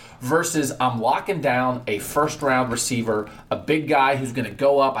able to, versus I'm locking down a first-round receiver, a big guy who's going to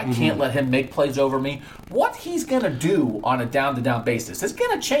go up. I can't let him make plays over me. What he's going to do on a down-to-down basis is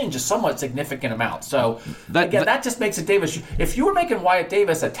going to change a somewhat significant amount. So, that just makes it Davis. If you were making Wyatt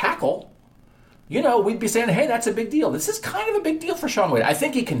Davis a tackle, we'd be saying, hey, that's a big deal. This is kind of a big deal for Shaun Wade. I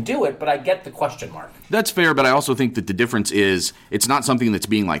think he can do it, but I get the question mark. That's fair, but I also think that the difference is it's not something that's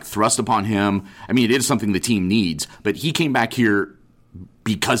being like thrust upon him. I mean, it is something the team needs, but he came back here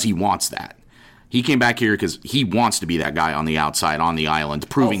because he wants that. He came back here because he wants to be that guy on the outside, on the island,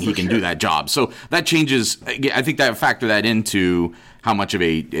 proving he can do that job. So that changes. I think that factor that into how much of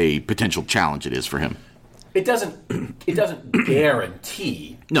a potential challenge it is for him. It doesn't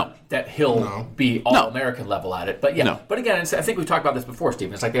guarantee that he'll be All-American level at it. But but again, I think we've talked about this before,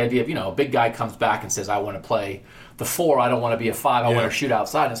 Stephen. It's like the idea of, a big guy comes back and says, I want to play the 4, I don't want to be a 5, I want to shoot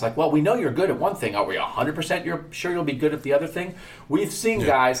outside. And it's like, well, we know you're good at one thing. Are we 100% sure you'll be good at the other thing? We've seen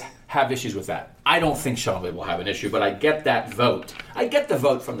guys have issues with that. I don't think Shaun Wade will have an issue, but I get that vote. I get the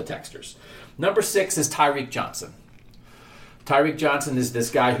vote from the texters. Number 6 is Tyreek Johnson. Tyreek Johnson is this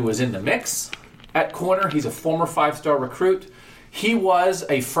guy who was in the mix at corner. He's a former 5-star recruit. He was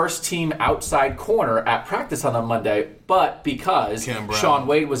a first-team outside corner at practice on a Monday, but because Shaun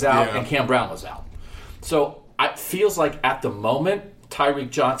Wade was out and Cam Brown was out. So it feels like at the moment, Tyreek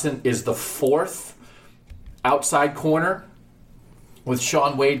Johnson is the 4th outside corner with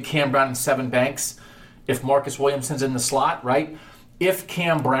Shaun Wade, Cam Brown, and Sevyn Banks. If Marcus Williamson's in the slot, right? If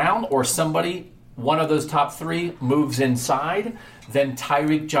Cam Brown or somebody, one of those top 3, moves inside, then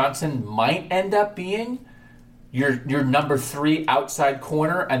Tyreek Johnson might end up being your number 3 outside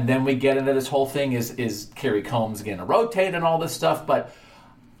corner, and then we get into this whole thing, is Kerry Combs going to rotate and all this stuff, but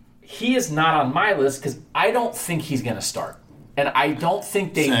he is not on my list because I don't think he's going to start, and I don't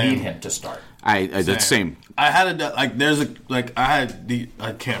think they need him to start. That's same. I had I had the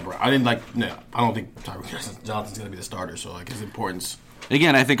Cam Brown. I don't think Tyreek Johnson's going to be the starter, so his importance.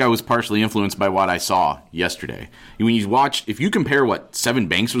 Again, I think I was partially influenced by what I saw yesterday. When you watch, if you compare what Sevyn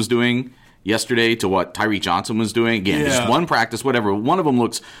Banks was doing yesterday to what Tyreek Johnson was doing, again, just one practice, whatever, one of them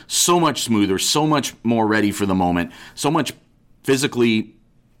looks so much smoother, so much more ready for the moment, so much physically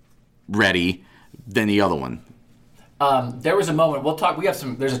ready than the other one. There was a moment,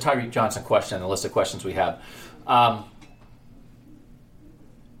 there's a Tyreek Johnson question in the list of questions we have.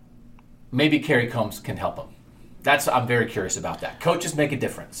 Maybe Kerry Combs can help him. I'm very curious about that. Coaches make a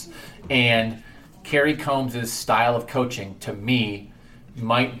difference. And Kerry Combs' style of coaching, to me,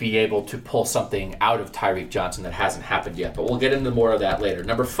 might be able to pull something out of Tyreek Johnson that hasn't happened yet. But we'll get into more of that later.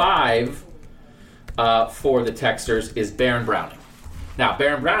 Number 5 for the texters is Baron Browning. Now,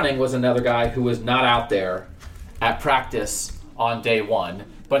 Baron Browning was another guy who was not out there at practice on day 1.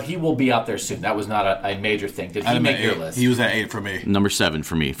 But he will be out there soon. That was not a major thing. Did he make your list? He was at 8 for me. Number 7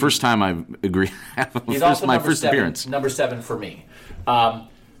 for me. First time I agree. He's also my first appearance. Number 7 for me.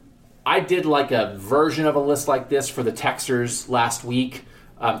 I did like a version of a list like this for the texters last week.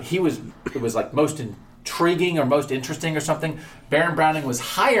 It was like most intriguing or most interesting or something. Baron Browning was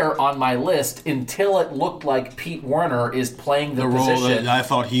higher on my list until it looked like Pete Werner is playing the role position. that I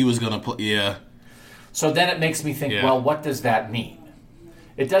thought he was going to play. Yeah. So then it makes me think, well, what does that mean?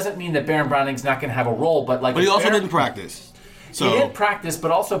 It doesn't mean that Baron Browning's not going to have a role, but he also didn't practice. So he didn't practice,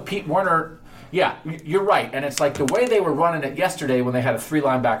 but also Pete Werner. Yeah, you're right. And it's like the way they were running it yesterday when they had a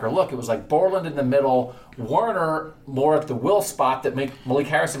 3-linebacker look, it was like Borland in the middle, Werner more at the will spot that Malik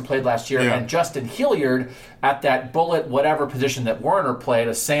Harrison played last year, and Justin Hilliard at that bullet whatever position that Werner played,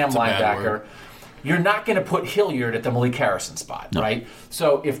 a Sam linebacker. You're not going to put Hilliard at the Malik Harrison spot, right?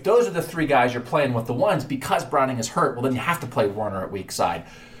 So if those are the three guys you're playing with the ones, because Browning is hurt, well, then you have to play Werner at weak side.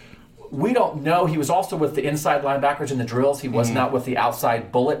 We don't know. He was also with the inside linebackers in the drills. He was not with the outside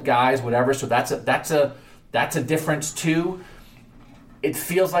bullet guys, whatever. So that's a difference too. It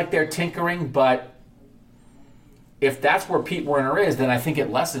feels like they're tinkering, but if that's where Pete Werner is, then I think it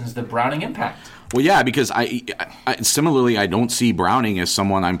lessens the Browning impact. Well, yeah, because I similarly I don't see Browning as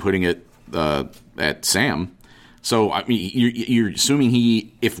someone I'm putting at Sam. So I mean, you're assuming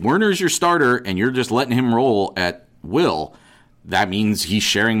if Werner's your starter and you're just letting him roll at will. That means he's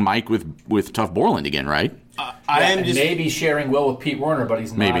sharing Mike with Tough Borland again, right? Maybe sharing Will with Pete Werner, but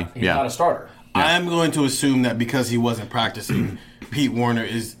he's not a starter. Yeah. I am going to assume that because he wasn't practicing, Pete Werner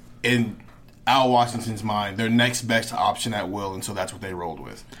is, in Al Washington's mind, their next best option at will, and so that's what they rolled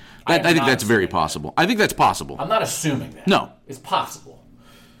with. I think that's very possible. I think that's possible. I'm not assuming that. No. It's possible.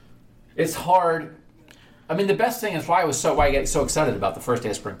 It's hard. I mean, the best thing is why I get so excited about the first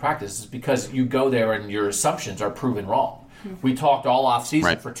day of spring practice is because you go there and your assumptions are proven wrong. We talked all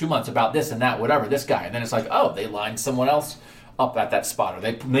off-season for 2 months about this and that, whatever, this guy. And then it's like, oh, they lined someone else up at that spot, or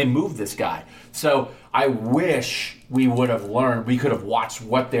they moved this guy. So I wish we would have learned, we could have watched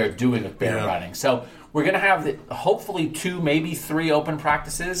what they're doing with Baron Browning. So we're going to have hopefully 2, maybe 3 open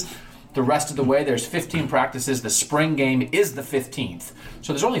practices. The rest of the way, there's 15 practices. The spring game is the 15th.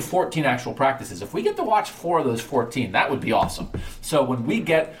 So there's only 14 actual practices. If we get to watch 4 of those 14, that would be awesome. So when we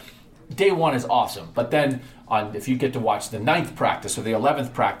get, day 1 is awesome, but then if you get to watch the 9th practice or the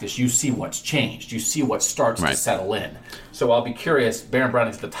 11th practice, you see what's changed. You see what starts to settle in. So I'll be curious. Baron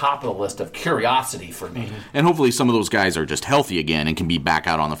Browning's at the top of the list of curiosity for me. And hopefully some of those guys are just healthy again and can be back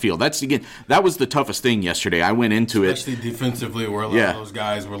out on the field. That was the toughest thing yesterday. I went into Especially defensively, where a lot of those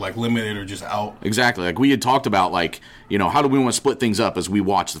guys were like limited or just out. Exactly. Like we had talked about, how do we want to split things up as we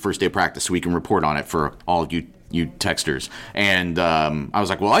watch the first day of practice so we can report on it for all of you texters. And I was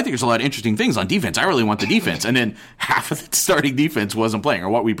like, well, I think there's a lot of interesting things on defense. I really want the defense. And then half of the starting defense wasn't playing, or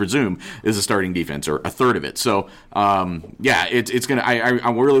what we presume is a starting defense, or a third of it. So, it's going to –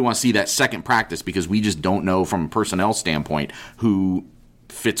 I really want to see that second practice because we just don't know from a personnel standpoint who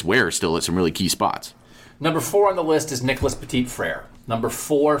fits where still at some really key spots. Number 4 on the list is Nicholas Petit-Frere. Number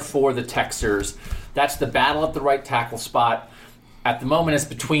 4 for the Texers. That's the battle at the right tackle spot. At the moment, it's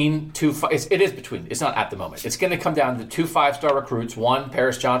between two. It is between. It's not at the moment. It's going to come down to 2 5-star recruits. One,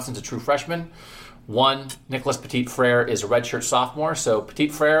 Paris Johnson's a true freshman. One, Nicholas Petit-Frere is a redshirt sophomore. So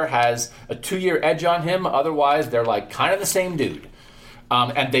Petit-Frere has a 2-year edge on him. Otherwise, they're like kind of the same dude.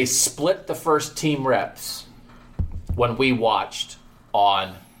 And they split the first team reps when we watched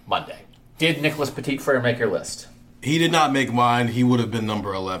on Monday. Did Nicholas Petit-Frere make your list? He did not make mine. He would have been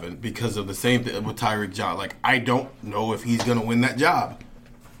number 11 because of the same thing with Tyreek Johnson. Like, I don't know if he's going to win that job.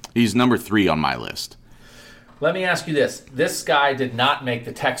 He's number 3 on my list. Let me ask you this. This guy did not make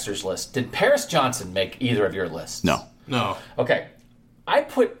the Texters list. Did Paris Johnson make either of your lists? No. Okay. I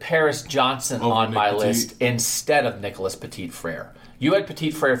put Paris Johnson on my list instead of Nicholas Petit-Frere. You had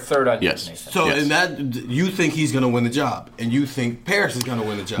Petit-Frere 3rd on yours, Nathan. So in that, you think he's going to win the job, and you think Paris is going to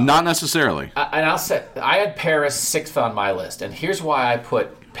win the job. Not necessarily. And I'll say, I had Paris 6th on my list, and here's why I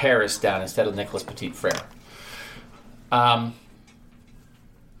put Paris down instead of Nicholas Petit-Frere. I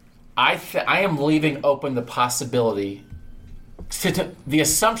am leaving open the possibility. The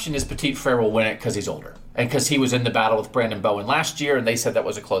assumption is Petit-Frere will win it because he's older, and because he was in the battle with Brandon Bowen last year, and they said that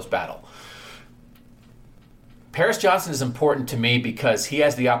was a close battle. Paris Johnson is important to me because he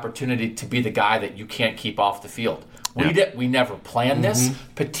has the opportunity to be the guy that you can't keep off the field. We never planned this.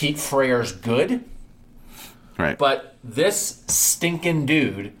 Petit-Frere's good. Right. But this stinking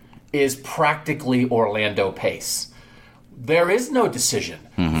dude is practically Orlando Pace. There is no decision.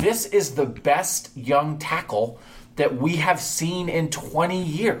 This is the best young tackle that we have seen in 20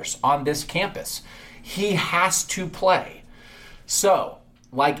 years on this campus. He has to play. So,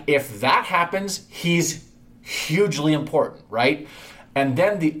 if that happens, he's hugely important, right? And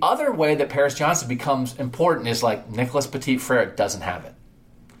then the other way that Paris Johnson becomes important is Nicholas Petit-Frere doesn't have it.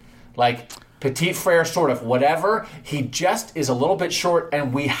 Petit-Frere sort of whatever, he just is a little bit short,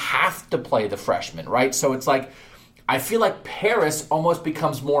 and we have to play the freshman, right? So it's I feel like Paris almost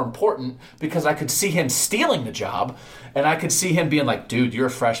becomes more important because I could see him stealing the job, and I could see him being like, dude, you're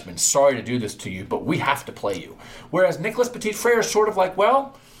a freshman. Sorry to do this to you, but we have to play you. Whereas Nicholas Petit-Frere is sort of like,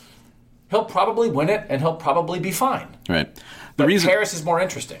 well, he'll probably win it, and he'll probably be fine. Right. But Paris is more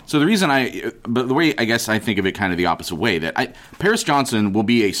interesting. So but the way I guess I think of it kind of the opposite way, that Paris Johnson will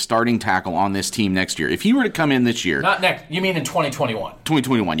be a starting tackle on this team next year. If he were to come in this year. Not next, you mean in 2021?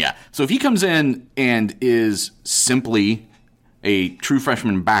 2021, yeah. So if he comes in and is simply a true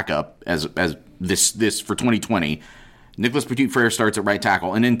freshman backup as this for 2020, Nicholas Petit-Frere starts at right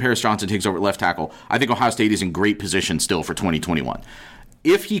tackle, and then Paris Johnson takes over at left tackle, I think Ohio State is in great position still for 2021.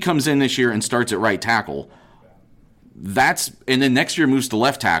 If he comes in this year and starts at right tackle, and then next year moves to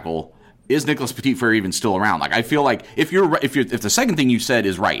left tackle, is Nicholas Petit-Frere even still around? Like, I feel like if the second thing you said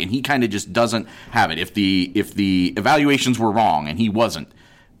is right, and he kind of just doesn't have it, if the evaluations were wrong and he wasn't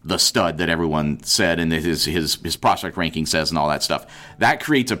the stud that everyone said and that his prospect ranking says and all that stuff, that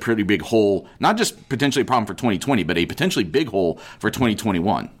creates a pretty big hole, not just potentially a problem for 2020, but a potentially big hole for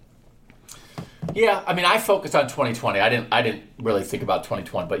 2021. Yeah, I mean, I focused on 2020. I didn't really think about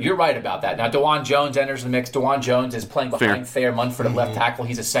 2021, but you're right about that. Now, DeJuan Jones enters the mix. DeJuan Jones is playing behind Thayer Munford at left tackle.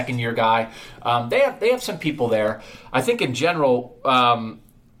 He's a second-year guy. They have some people there. I think in general,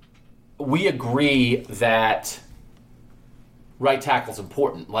 we agree that right tackle is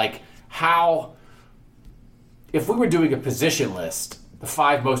important. Like, if we were doing a position list, the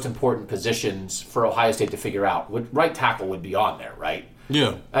 5 most important positions for Ohio State to figure out, right tackle would be on there, right?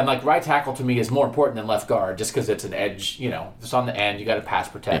 Yeah. And, like, right tackle to me is more important than left guard just because it's an edge, it's on the end, you got to pass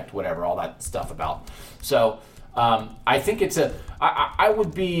protect, whatever, all that stuff about. So I think I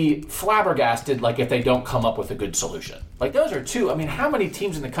would be flabbergasted, like, if they don't come up with a good solution. Like, those are two. I mean, how many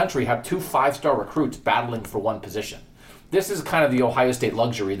teams in the country have 2 5-star recruits battling for one position? This is kind of the Ohio State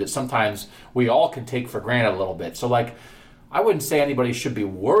luxury that sometimes we all can take for granted a little bit. So, like, I wouldn't say anybody should be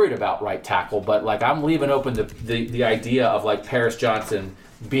worried about right tackle, but, like, I'm leaving open the idea of, like, Paris Johnson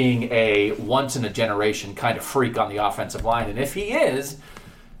being a once-in-a-generation kind of freak on the offensive line. And if he is,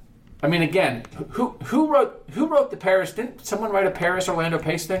 I mean, again, who wrote the Paris? Didn't someone write a Paris Orlando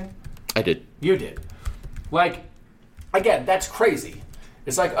Pace thing? I did. You did. Like, again, that's crazy.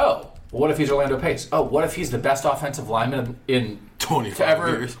 It's like, oh, well, what if he's Orlando Pace? Oh, what if he's the best offensive lineman in 25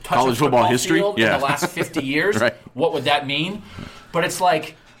 years. Touch college football history in the last 50 years? Right. What would that mean? But it's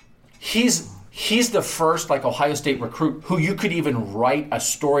like he's the first, like, Ohio State recruit who you could even write a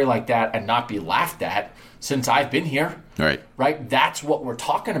story like that and not be laughed at since I've been here. Right. Right? That's what we're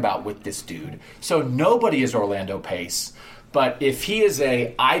talking about with this dude. So nobody is Orlando Pace. But if he is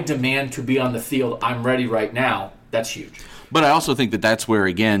I demand to be on the field, I'm ready right now, that's huge. But I also think that that's where,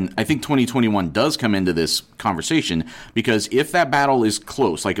 again, I think 2021 does come into this conversation, because if that battle is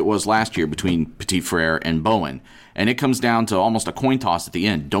close, like it was last year between Petit-Frere and Bowen, and it comes down to almost a coin toss at the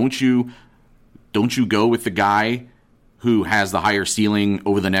end, don't you go with the guy who has the higher ceiling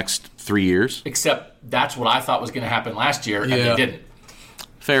over the next 3 years? Except that's what I thought was going to happen last year, and they didn't.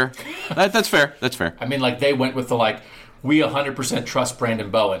 Fair. That's fair. That's fair. I mean, like, they went with we 100% trust Brandon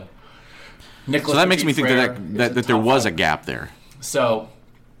Bowen. Nicholas so that makes me think that there was a gap there. So,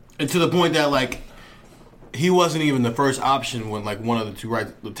 and to the point that, like, he wasn't even the first option when, like, one of the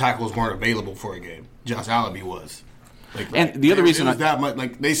 2 the tackles weren't available for a game. Josh Allaby was. And the other reason it was that much,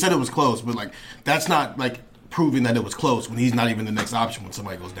 like, they said it was close, but, like, that's not, like, proving that it was close when he's not even the next option when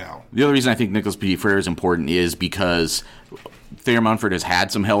somebody goes down. The other reason I think Nicholas Petit-Frere is important is because Thayer Munford has had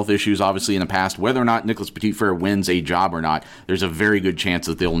some health issues, obviously, in the past. Whether or not Nicholas Petit-Frere wins a job or not, there's a very good chance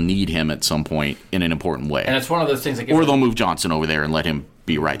that they'll need him at some point in an important way. And it's one of those things that or they'll move Johnson over there and let him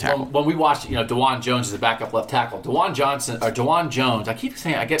be right tackle. When we watched, DeJuan Jones is a backup left tackle. DeJuan Jones, I keep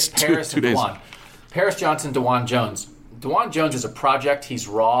saying, I get Paris and DeJuan. Paris Johnson, DeJuan Jones. DeJuan Jones is a project. He's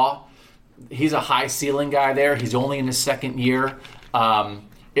raw. He's a high ceiling guy there. He's only in his second year.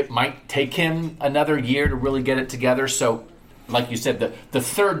 It might take him another year to really get it together. So, like you said, the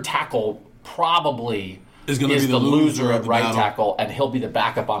third tackle probably is the loser at right tackle, and he'll be the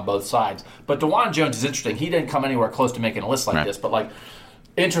backup on both sides. But DeJuan Jones is interesting. He didn't come anywhere close to making a list like this, but, like,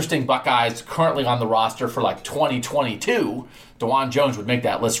 interesting Buckeyes currently on the roster for, like, 2022. DeJuan Jones would make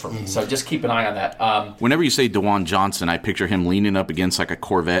that list for me, so just keep an eye on that. Whenever you say DeJuan Johnson, I picture him leaning up against, like, a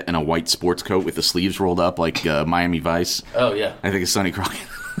Corvette in a white sports coat with the sleeves rolled up like Miami Vice. Oh, yeah. I think it's Sonny Crockett.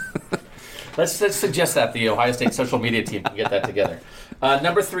 Let's suggest that the Ohio State social media team can get that together.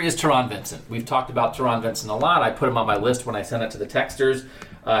 Number 3 is Teron Vincent. We've talked about Teron Vincent a lot. I put him on my list when I sent it to the texters.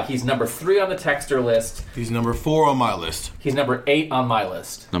 He's number 3 on the texter list. He's number 4 on my list. He's number 8 on my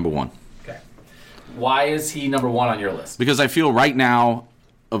list. Number 1. Okay. Why is he number 1 on your list? Because I feel right now,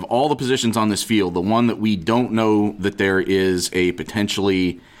 of all the positions on this field, the one that we don't know that there is a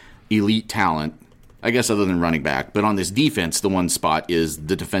potentially elite talent, I guess other than running back, but on this defense, the one spot is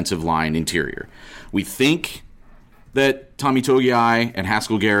the defensive line interior. We think that Tommy Togiai and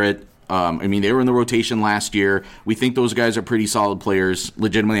Haskell Garrett, they were in the rotation last year. We think those guys are pretty solid players.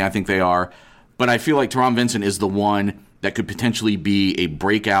 Legitimately, I think they are. But I feel like Teron Vincent is the one that could potentially be a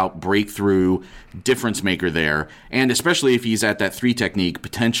breakthrough difference maker there. And especially if he's at that 3 technique,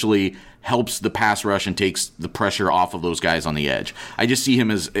 potentially helps the pass rush and takes the pressure off of those guys on the edge. I just see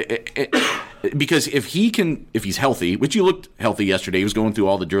him as because if he's healthy, which he looked healthy yesterday, he was going through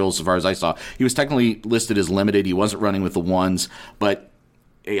all the drills as far as I saw. He was technically listed as limited. He wasn't running with the ones, but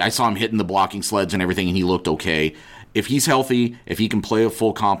I saw him hitting the blocking sleds and everything, and he looked okay. If he's healthy, if he can play a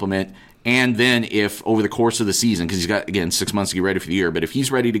full complement, and then if over the course of the season, because he's got, again, 6 months to get ready for the year, but if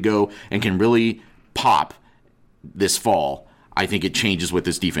he's ready to go and can really pop this fall, I think it changes what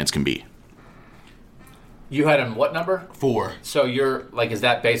this defense can be. You had him what number? 4. So you're like, is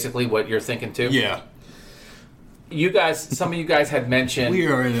that basically what you're thinking too? Yeah. You guys, some of you guys had mentioned We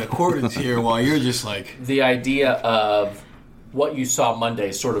are in accordance here while you're just like... the idea of what you saw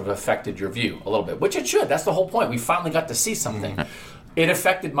Monday sort of affected your view a little bit, which it should. That's the whole point. We finally got to see something. It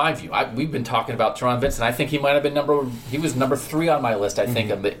affected my view. We've been talking about Teron Vincent. I think he might have been number 3 on my list, I think.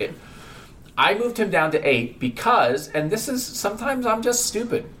 I moved him down to 8 because, and this is, sometimes I'm just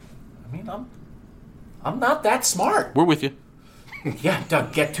stupid. I mean, I'm not that smart. We're with you. Yeah,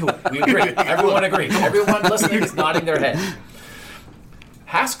 Doug, get to it. We agree. Everyone agrees. Everyone listening is nodding their head.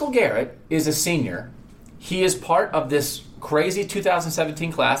 Haskell Garrett is a senior. He is part of this crazy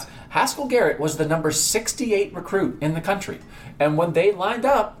 2017 class. Haskell Garrett was the number 68 recruit in the country. And when they lined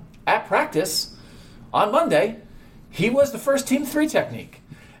up at practice on Monday, he was the first team 3 technique.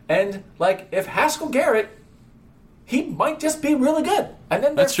 And, like, if Haskell Garrett, he might just be really good. And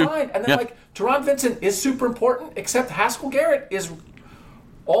then they're That's true. fine. And then, Teron Vincent is super important, except Haskell Garrett was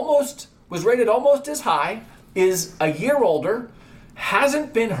rated almost as high, is a year older,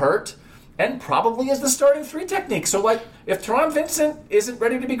 hasn't been hurt, and probably is the starting 3 technique. So, like, if Teron Vincent isn't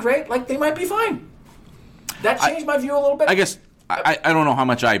ready to be great, like, they might be fine. That changed my view a little bit. I guess I don't know how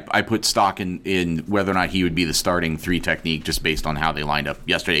much I put stock in whether or not he would be the starting 3 technique just based on how they lined up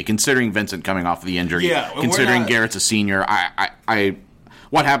yesterday. Considering Vincent coming off of the injury, considering Garrett's a senior,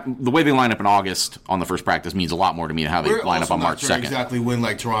 what happened? The way they line up in August on the first practice means a lot more to me than how they line up on March 2nd. Exactly when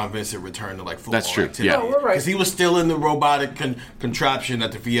Teron Vincent returned to football. That's true. Activity. Yeah, no, we're right. Because he was still in the robotic contraption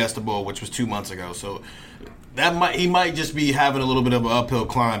at the Fiesta Bowl, which was 2 months ago. So he might just be having a little bit of an uphill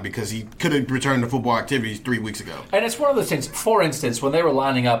climb because he could have returned to football activities 3 weeks ago. And it's one of those things. For instance, when they were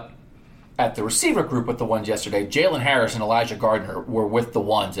lining up at the receiver group with the ones yesterday, Jalen Harris and Elijah Gardner were with the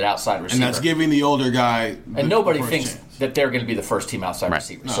ones at outside receiver. And that's giving the older guy and nobody thinks that they're going to be the first team outside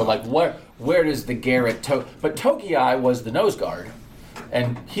receiver. No. So, where does the Garrett... But Togiai was the nose guard,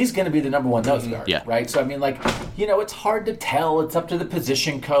 and he's going to be the number 1 nose guard, right? So, I mean, it's hard to tell. It's up to the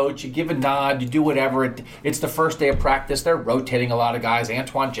position coach. You give a nod. You do whatever. It's the first day of practice. They're rotating a lot of guys.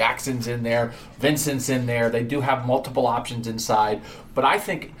 Antoine Jackson's in there. Vincent's in there. They do have multiple options inside. But I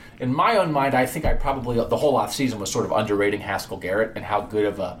think, in my own mind, I probably the whole offseason was sort of underrating Haskell Garrett and how good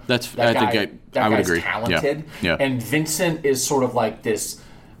of a that guy's agree. Talented. Yeah. And Vincent is sort of like this.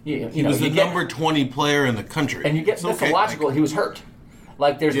 He was the number 20 player in the country. And you get mythological. He was hurt.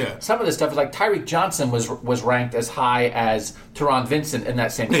 Some of this stuff is like Tyreek Johnson was ranked as high as Teron Vincent in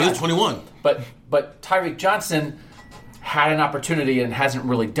that same class. He was 21. But Tyreek Johnson had an opportunity and hasn't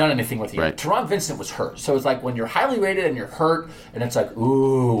really done anything with you. Right. Teron Vincent was hurt. So it's like when you're highly rated and you're hurt, and it's like,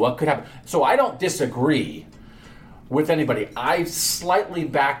 ooh, what could happen? So I don't disagree with anybody. I slightly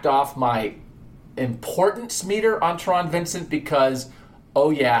backed off my importance meter on Teron Vincent because...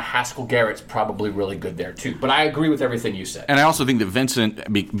 Haskell Garrett's probably really good there too. But I agree with everything you said. And I also think that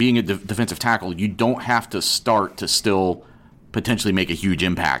Vincent, being a defensive tackle, you don't have to start to still potentially make a huge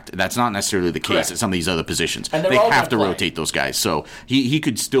impact. That's not necessarily the case at some of these other positions. And they have to rotate those guys. So he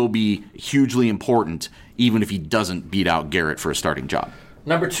could still be hugely important even if he doesn't beat out Garrett for a starting job.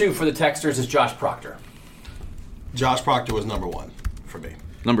 Number 2 for the Texters is Josh Proctor. Josh Proctor was number 1 for me.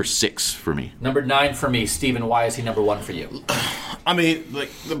 Number 6 for me. Number 9 for me. Steven, why is he number 1 for you? I mean,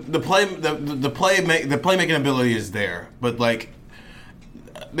 the playmaking ability is there, but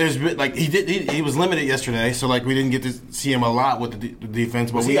there's been he was limited yesterday, so we didn't get to see him a lot with the defense.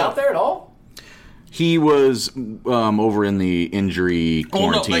 But was he out there at all? He was over in the injury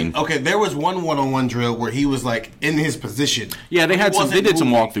quarantine. There was one-on-one drill where he was in his position. Yeah, they did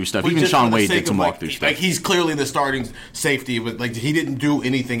some walkthrough stuff. Even Sean Wade did some walkthrough stuff. He's clearly the starting safety, but he didn't do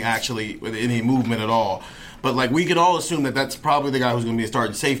anything actually with any movement at all. But like we could all assume that that's probably the guy who's going to be a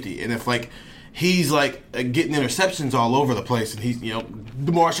starting safety. And if like he's like getting interceptions all over the place, and he's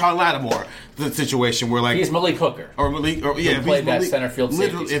the Marshawn Lattimore the situation where like he's Malik Hooker if played that center field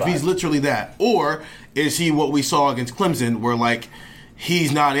safety spot. If he's literally that, or is he what we saw against Clemson where like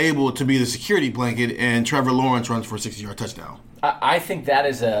he's not able to be the security blanket and Trevor Lawrence runs for a 60-yard touchdown? I think that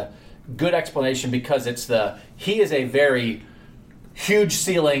is a good explanation because he is a very huge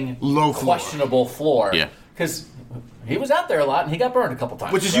ceiling, low questionable floor. Yeah. Because he was out there a lot and he got burned a couple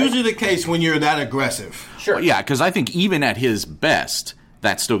times. Which is usually the case when you're that aggressive. Sure. Well, yeah, because I think even at his best,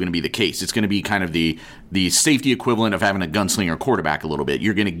 that's still going to be the case. It's going to be kind of the safety equivalent of having a gunslinger quarterback a little bit.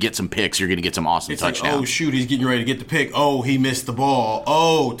 You're going to get some picks. You're going to get some awesome touchdowns. Like, oh, shoot, he's getting ready to get the pick. Oh, he missed the ball.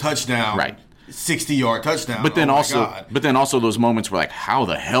 Oh, touchdown. Right. 60-yard touchdown. But then also those moments where like, how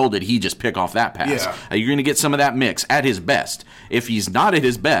the hell did he just pick off that pass? Yeah. You're going to get some of that mix at his best. If he's not at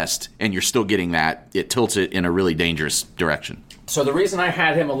his best and you're still getting that, it tilts it in a really dangerous direction. So the reason I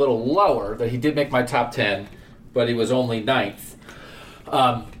had him a little lower, that he did make my top 10, but he was only 9th,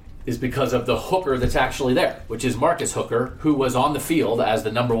 is because of the hooker that's actually there, which is Marcus Hooker, who was on the field as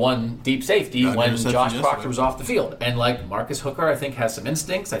the number one deep safety when Josh Proctor was off the field. And like Marcus Hooker, I think, has some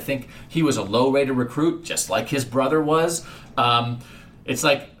instincts. I think he was a low-rated recruit, just like his brother was. It's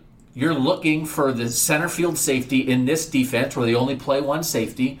like you're looking for the center field safety in this defense where they only play one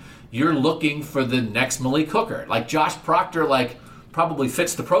safety. You're looking for the next Malik Hooker. Like Josh Proctor, probably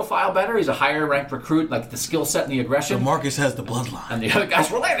fits the profile better. He's a higher ranked recruit, like the skill set and the aggression. So Marcus has the bloodline. And the other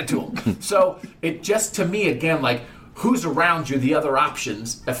guy's related to him. So it just, to me, again, like who's around you, the other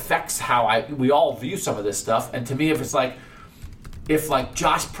options, affects how we all view some of this stuff. And to me, if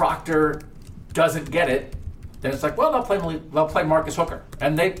Josh Proctor doesn't get it, then it's like, well, they'll play Marcus Hooker.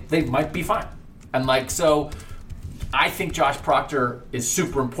 And they might be fine. And so I think Josh Proctor is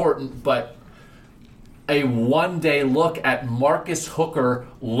super important, but a one-day look at Marcus Hooker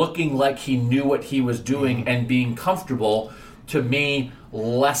looking like he knew what he was doing and being comfortable, to me,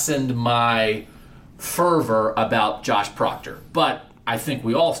 lessened my fervor about Josh Proctor. But I think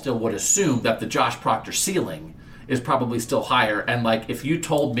we all still would assume that the Josh Proctor ceiling is probably still higher. And if you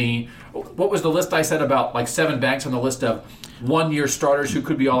told me, what was the list I said about 7 banks on the list of one-year starters who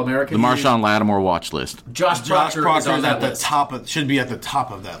could be All-American? The Marshawn Lattimore watch list. Josh Proctor is on that list. Should be at the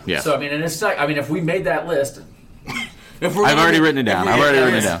top of that list. Yeah. So, and it's if we made that list... I've already written it down.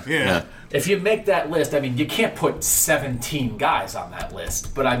 Yeah. If you make that list, you can't put 17 guys on that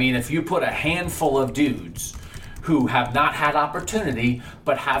list. But, if you put a handful of dudes who have not had opportunity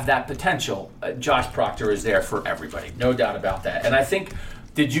but have that potential, Josh Proctor is there for everybody. No doubt about that. And I think...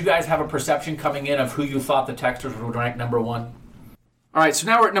 Did you guys have a perception coming in of who you thought the Texters would rank number 1? All right, so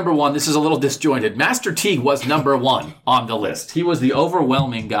now we're at number 1. This is a little disjointed. Master Teague was number 1 on the list. He was the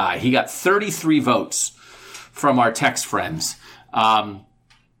overwhelming guy. He got 33 votes from our text friends, and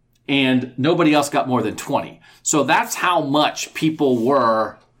nobody else got more than 20. So that's how much people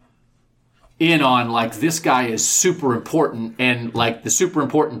were in on, this guy is super important, and, the super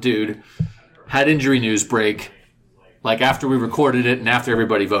important dude had injury news break after we recorded it and after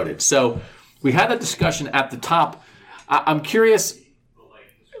everybody voted. So we had a discussion at the top. I'm curious,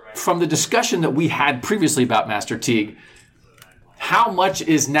 from the discussion that we had previously about Master Teague, how much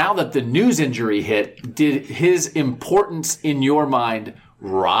is, now that the news injury hit, did his importance in your mind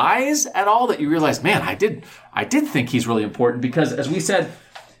rise at all, that you realized, man, I did think he's really important? Because as we said,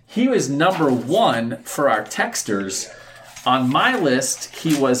 he was number 1 for our texters. On my list,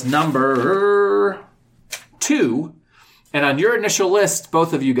 he was number 2. And on your initial list,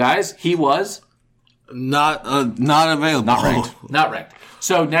 both of you guys, he was not available, not ranked.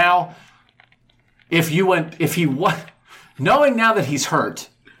 So now, knowing now that he's hurt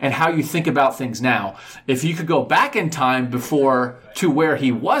and how you think about things now, if you could go back in time before to where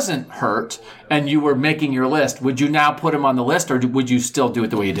he wasn't hurt and you were making your list, would you now put him on the list, or would you still do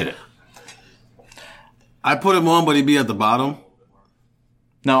it the way you did it? I put him on, but he'd be at the bottom.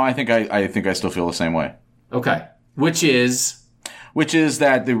 No, I think I still feel the same way. Okay. Which is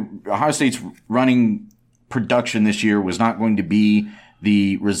that the Ohio State's running production this year was not going to be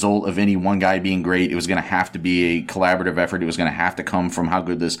the result of any one guy being great. It was going to have to be a collaborative effort. It was going to have to come from how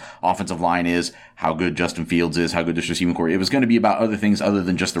good this offensive line is, how good Justin Fields is, how good this receiving core. It was going to be about other things other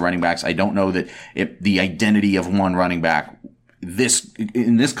than just the running backs. I don't know that the identity of one running back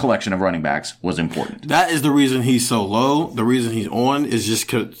in this collection of running backs was important. That is the reason he's so low. The reason he's on is just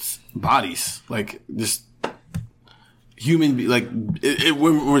 'cause bodies, just human,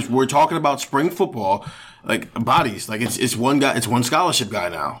 when we're talking about spring football, bodies, it's one guy, it's one scholarship guy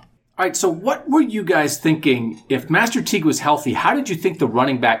now. All right, so what were you guys thinking if Master Teague was healthy? How did you think the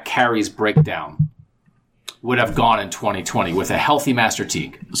running back carries break down? would have gone in 2020 with a healthy Master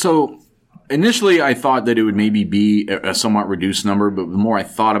Teague? So initially I thought that it would maybe be a somewhat reduced number, but the more I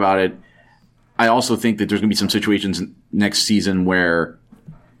thought about it, I also think that there's going to be some situations next season where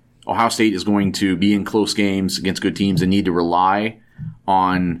Ohio State is going to be in close games against good teams and need to rely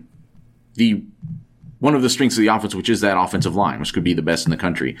on one of the strengths of the offense, which is that offensive line, which could be the best in the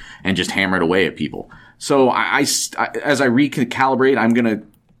country, and just hammer it away at people. So as I recalibrate, I'm going to,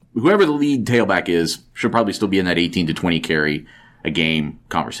 whoever the lead tailback is, should probably still be in that 18 to 20 carry a game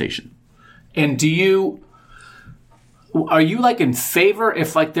conversation. And are you like in favor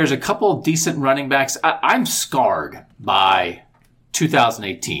if like there's a couple of decent running backs? I'm scarred by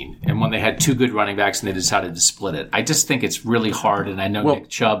 2018 and when they had two good running backs and they decided to split it. I just think it's really hard, and I know Nick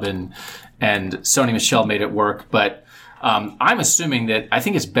Chubb and Sony Michel made it work, but I'm assuming that I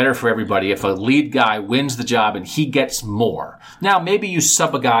think it's better for everybody if a lead guy wins the job and he gets more. Now, maybe you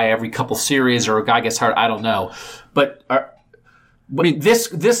sub a guy every couple series or a guy gets hurt. I don't know. But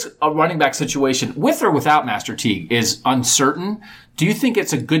this running back situation, with or without Master Teague, is uncertain. Do you think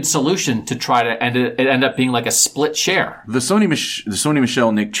it's a good solution to try to end up being like a split share? The Sony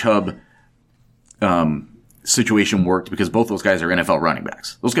Michel, Nick Chubb situation worked because both those guys are NFL running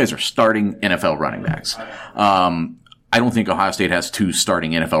backs. Those guys are starting NFL running backs. I don't think Ohio State has two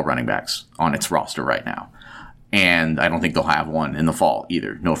starting NFL running backs on its roster right now. And I don't think they'll have one in the fall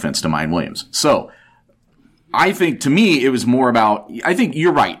either. No offense to Mine Williams. So I think, to me, it was more about, I think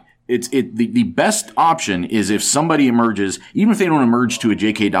you're right. The best option is if somebody emerges, even if they don't emerge to a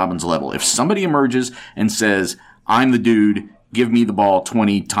J.K. Dobbins level, if somebody emerges and says, I'm the dude, give me the ball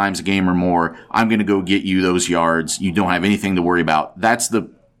 20 times a game or more, I'm going to go get you those yards, you don't have anything to worry about. That's the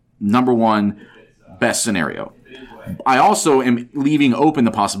number one best scenario. I also am leaving open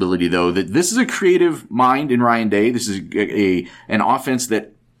the possibility, though, that this is a creative mind in Ryan Day. This is an offense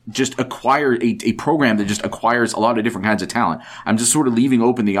that just acquires a program that just acquires a lot of different kinds of talent. I'm just sort of leaving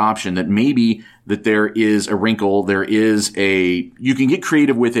open the option that maybe that there is a wrinkle, you can get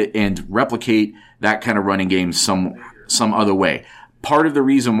creative with it and replicate that kind of running game some other way. Part of the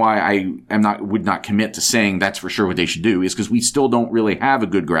reason why I would not commit to saying that's for sure what they should do is because we still don't really have a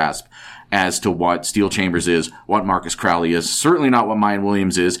good grasp as to what Steel Chambers is, what Marcus Crowley is, certainly not what Mine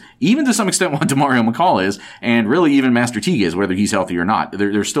Williams is, even to some extent what DeMario McCall is, and really even Master Teague is, whether he's healthy or not.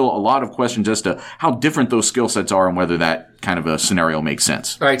 There's still a lot of questions as to how different those skill sets are and whether that kind of a scenario makes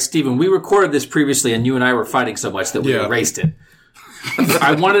sense. All right, Stephen, we recorded this previously and you and I were fighting so much that we erased it.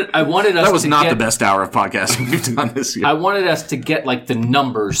 I wanted us. That was not the best hour of podcasting we've done this year. I wanted us to get like the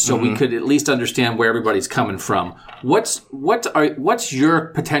numbers so we could at least understand where everybody's coming from. What's your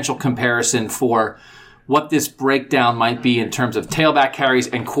potential comparison for what this breakdown might be in terms of tailback carries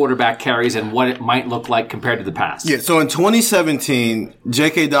and quarterback carries and what it might look like compared to the past? Yeah. So in 2017,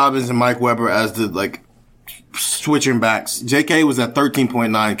 J.K. Dobbins and Mike Weber as the switching backs. J.K. was at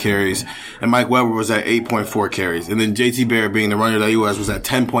 13.9 carries, and Mike Weber was at 8.4 carries. And then J.T. Barrett, being the runner that he was at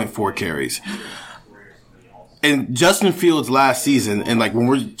 10.4 carries. And Justin Fields last season, and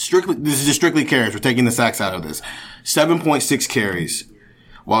when this is just strictly carries, we're taking the sacks out of this, 7.6 carries,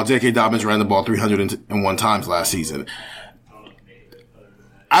 while J.K. Dobbins ran the ball 301 times last season.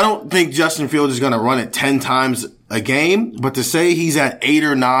 I don't think Justin Fields is going to run it 10 times a game, but to say he's at 8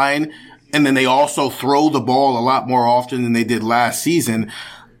 or 9, and then they also throw the ball a lot more often than they did last season,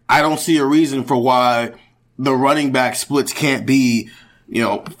 I don't see a reason for why the running back splits can't be,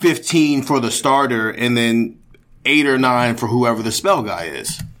 15 for the starter and then 8 or 9 for whoever the spell guy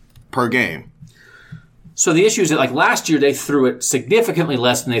is per game. So the issue is that last year they threw it significantly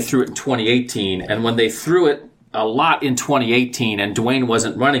less than they threw it in 2018. And when they threw it a lot in 2018 and Dwayne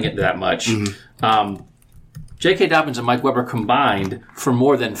wasn't running it that much, J.K. Dobbins and Mike Weber combined for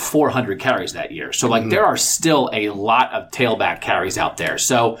more than 400 carries that year. So, there are still a lot of tailback carries out there.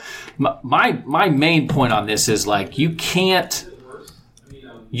 So, my main point on this is, you can't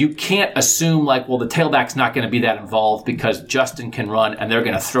assume, the tailback's not going to be that involved because Justin can run and they're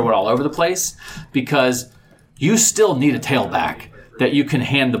going to throw it all over the place, because you still need a tailback that you can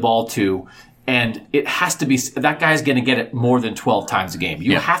hand the ball to. And it has to be, that guy's going to get it more than 12 times a game.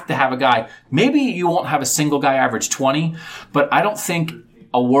 You have to have a guy, maybe you won't have a single guy average 20, but I don't think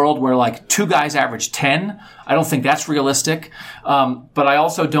a world where two guys average 10, I don't think that's realistic. But I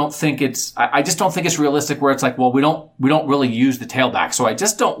also don't think I just don't think it's realistic where it's we don't really use the tailback. So I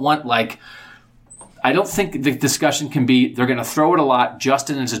just don't want I don't think the discussion can be, they're going to throw it a lot.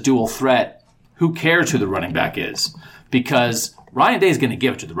 Justin is a dual threat. Who cares who the running back is? Because Ryan Day is going to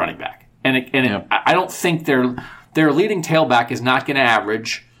give it to the running back. I don't think their leading tailback is not going to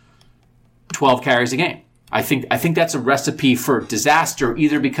average 12 carries a game. I think that's a recipe for disaster,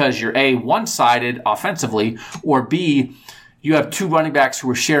 either because you're A, one-sided offensively, or B, you have two running backs who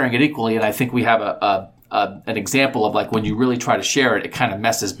are sharing it equally. And I think we have an example of like when you really try to share it, it kind of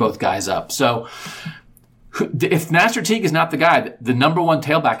messes both guys up. So if Master Teague is not the guy, the number one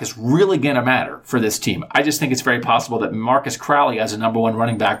tailback is really going to matter for this team. I just think it's very possible that Marcus Crowley as a number one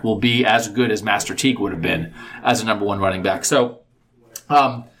running back will be as good as Master Teague would have been as a number one running back. So,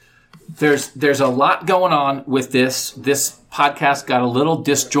 there's a lot going on with this. This podcast got a little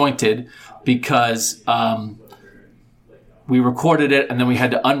disjointed because we recorded it and then we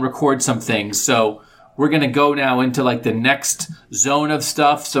had to unrecord some things. So we're going to go now into like the next zone of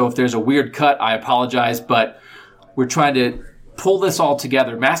stuff. So if there's a weird cut, I apologize, but we're trying to pull this all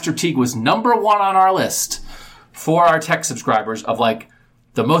together. Master Teague was number one on our list for our tech subscribers of like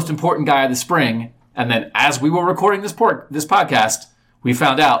the most important guy of the spring. And then as we were recording this podcast, we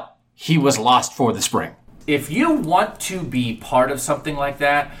found out he was lost for the spring. If you want to be part of something like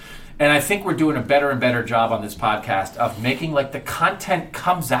that, and I think we're doing a better and better job on this podcast of making like the content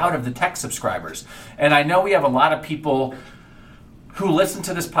comes out of the tech subscribers. And I know we have a lot of people who listen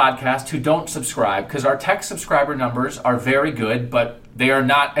to this podcast who don't subscribe because our tech subscriber numbers are very good, but they are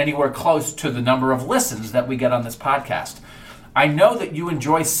not anywhere close to the number of listens that we get on this podcast. I know that you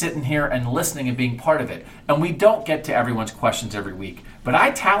enjoy sitting here and listening and being part of it. And we don't get to everyone's questions every week. But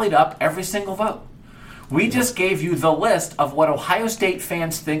I tallied up every single vote. We just gave you the list of what Ohio State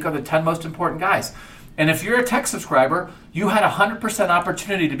fans think are the 10 most important guys. And if you're a tech subscriber, you had 100%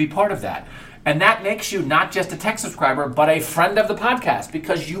 opportunity to be part of that. And that makes you not just a tech subscriber, but a friend of the podcast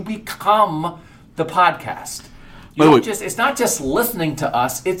because you become the podcast. It's not just listening to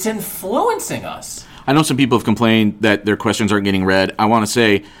us, it's influencing us. I know some people have complained that their questions aren't getting read. I want to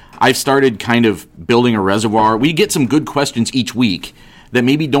say I've started kind of building a reservoir. We get some good questions each week that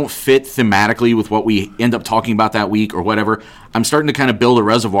maybe don't fit thematically with what we end up talking about that week or whatever. I'm starting to kind of build a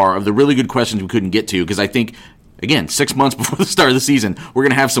reservoir of the really good questions we couldn't get to because I think, again, 6 months before the start of the season, we're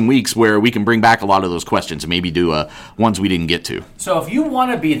going to have some weeks where we can bring back a lot of those questions and maybe do ones we didn't get to. So if you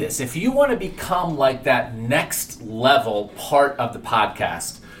want to be this, if you want to become like that next level part of the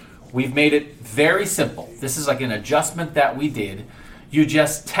podcast, we've made it very simple. This is like an adjustment that we did. You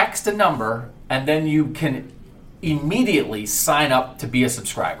just text a number, and then you can immediately sign up to be a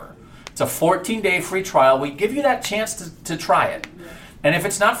subscriber. It's a 14-day free trial. We give you that chance to try it. And if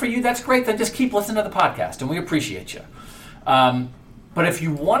it's not for you, that's great. Then just keep listening to the podcast, and we appreciate you. But if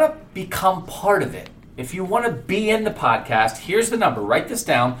you want to become part of it, if you want to be in the podcast, here's the number. Write this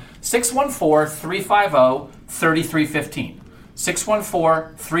down, 614-350-3315.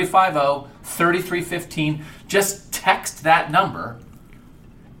 614-350-3315. Just text that number,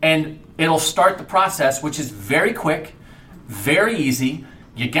 and it'll start the process, which is very quick, very easy.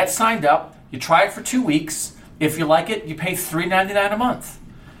 You get signed up. You try it for 2 weeks. If you like it, you pay $3.99 a month.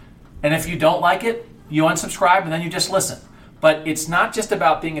 And if you don't like it, you unsubscribe, and then you just listen. But it's not just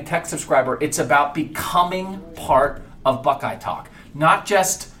about being a tech subscriber. It's about becoming part of Buckeye Talk. Not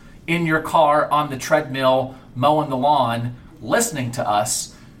just in your car, on the treadmill, mowing the lawn, listening to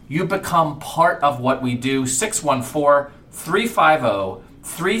us. You become part of what we do.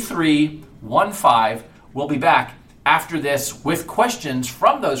 614-350-3315. We'll be back after this with questions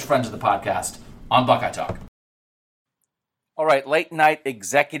from those friends of the podcast on Buckeye Talk. All right, late night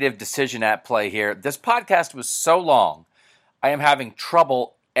executive decision at play here. This podcast was so long, I am having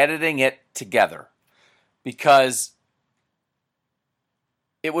trouble editing it together because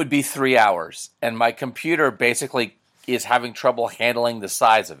it would be 3 hours, and my computer basically is having trouble handling the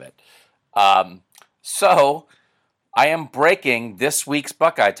size of it. So I am breaking this week's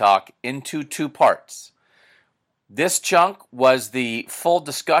Buckeye Talk into 2 parts. This chunk was the full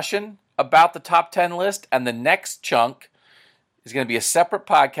discussion about the top 10 list, and the next chunk is going to be a separate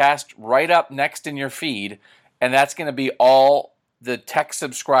podcast right up next in your feed, and that's going to be all the tech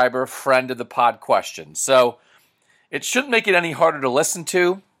subscriber friend of the pod questions. So it shouldn't make it any harder to listen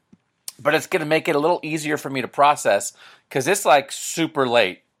to, but it's going to make it a little easier for me to process because it's like super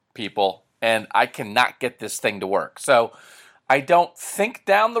late, people, and I cannot get this thing to work. So I don't think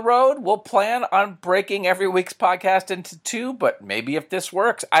down the road we'll plan on breaking every week's podcast into 2, but maybe if this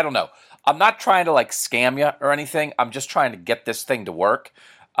works, I don't know. I'm not trying to like scam you or anything. I'm just trying to get this thing to work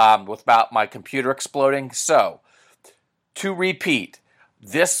without my computer exploding. So to repeat,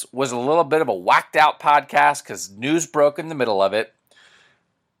 this was a little bit of a whacked out podcast because news broke in the middle of it.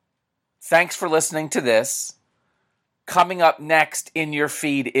 Thanks for listening to this. Coming up next in your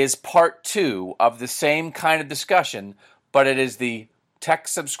feed is part 2 of the same kind of discussion, but it is the tech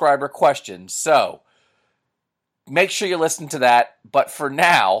subscriber question. So make sure you listen to that. But for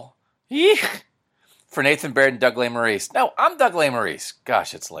now, For Nathan Baird and Doug Lesmerises. No, I'm Doug Lesmerises.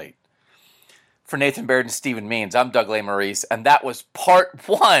 Gosh, it's late. For Nathan Baird and Stephen Means, I'm Doug Lesmerises, and that was part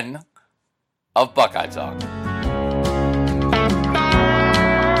 1 of Buckeye Talk.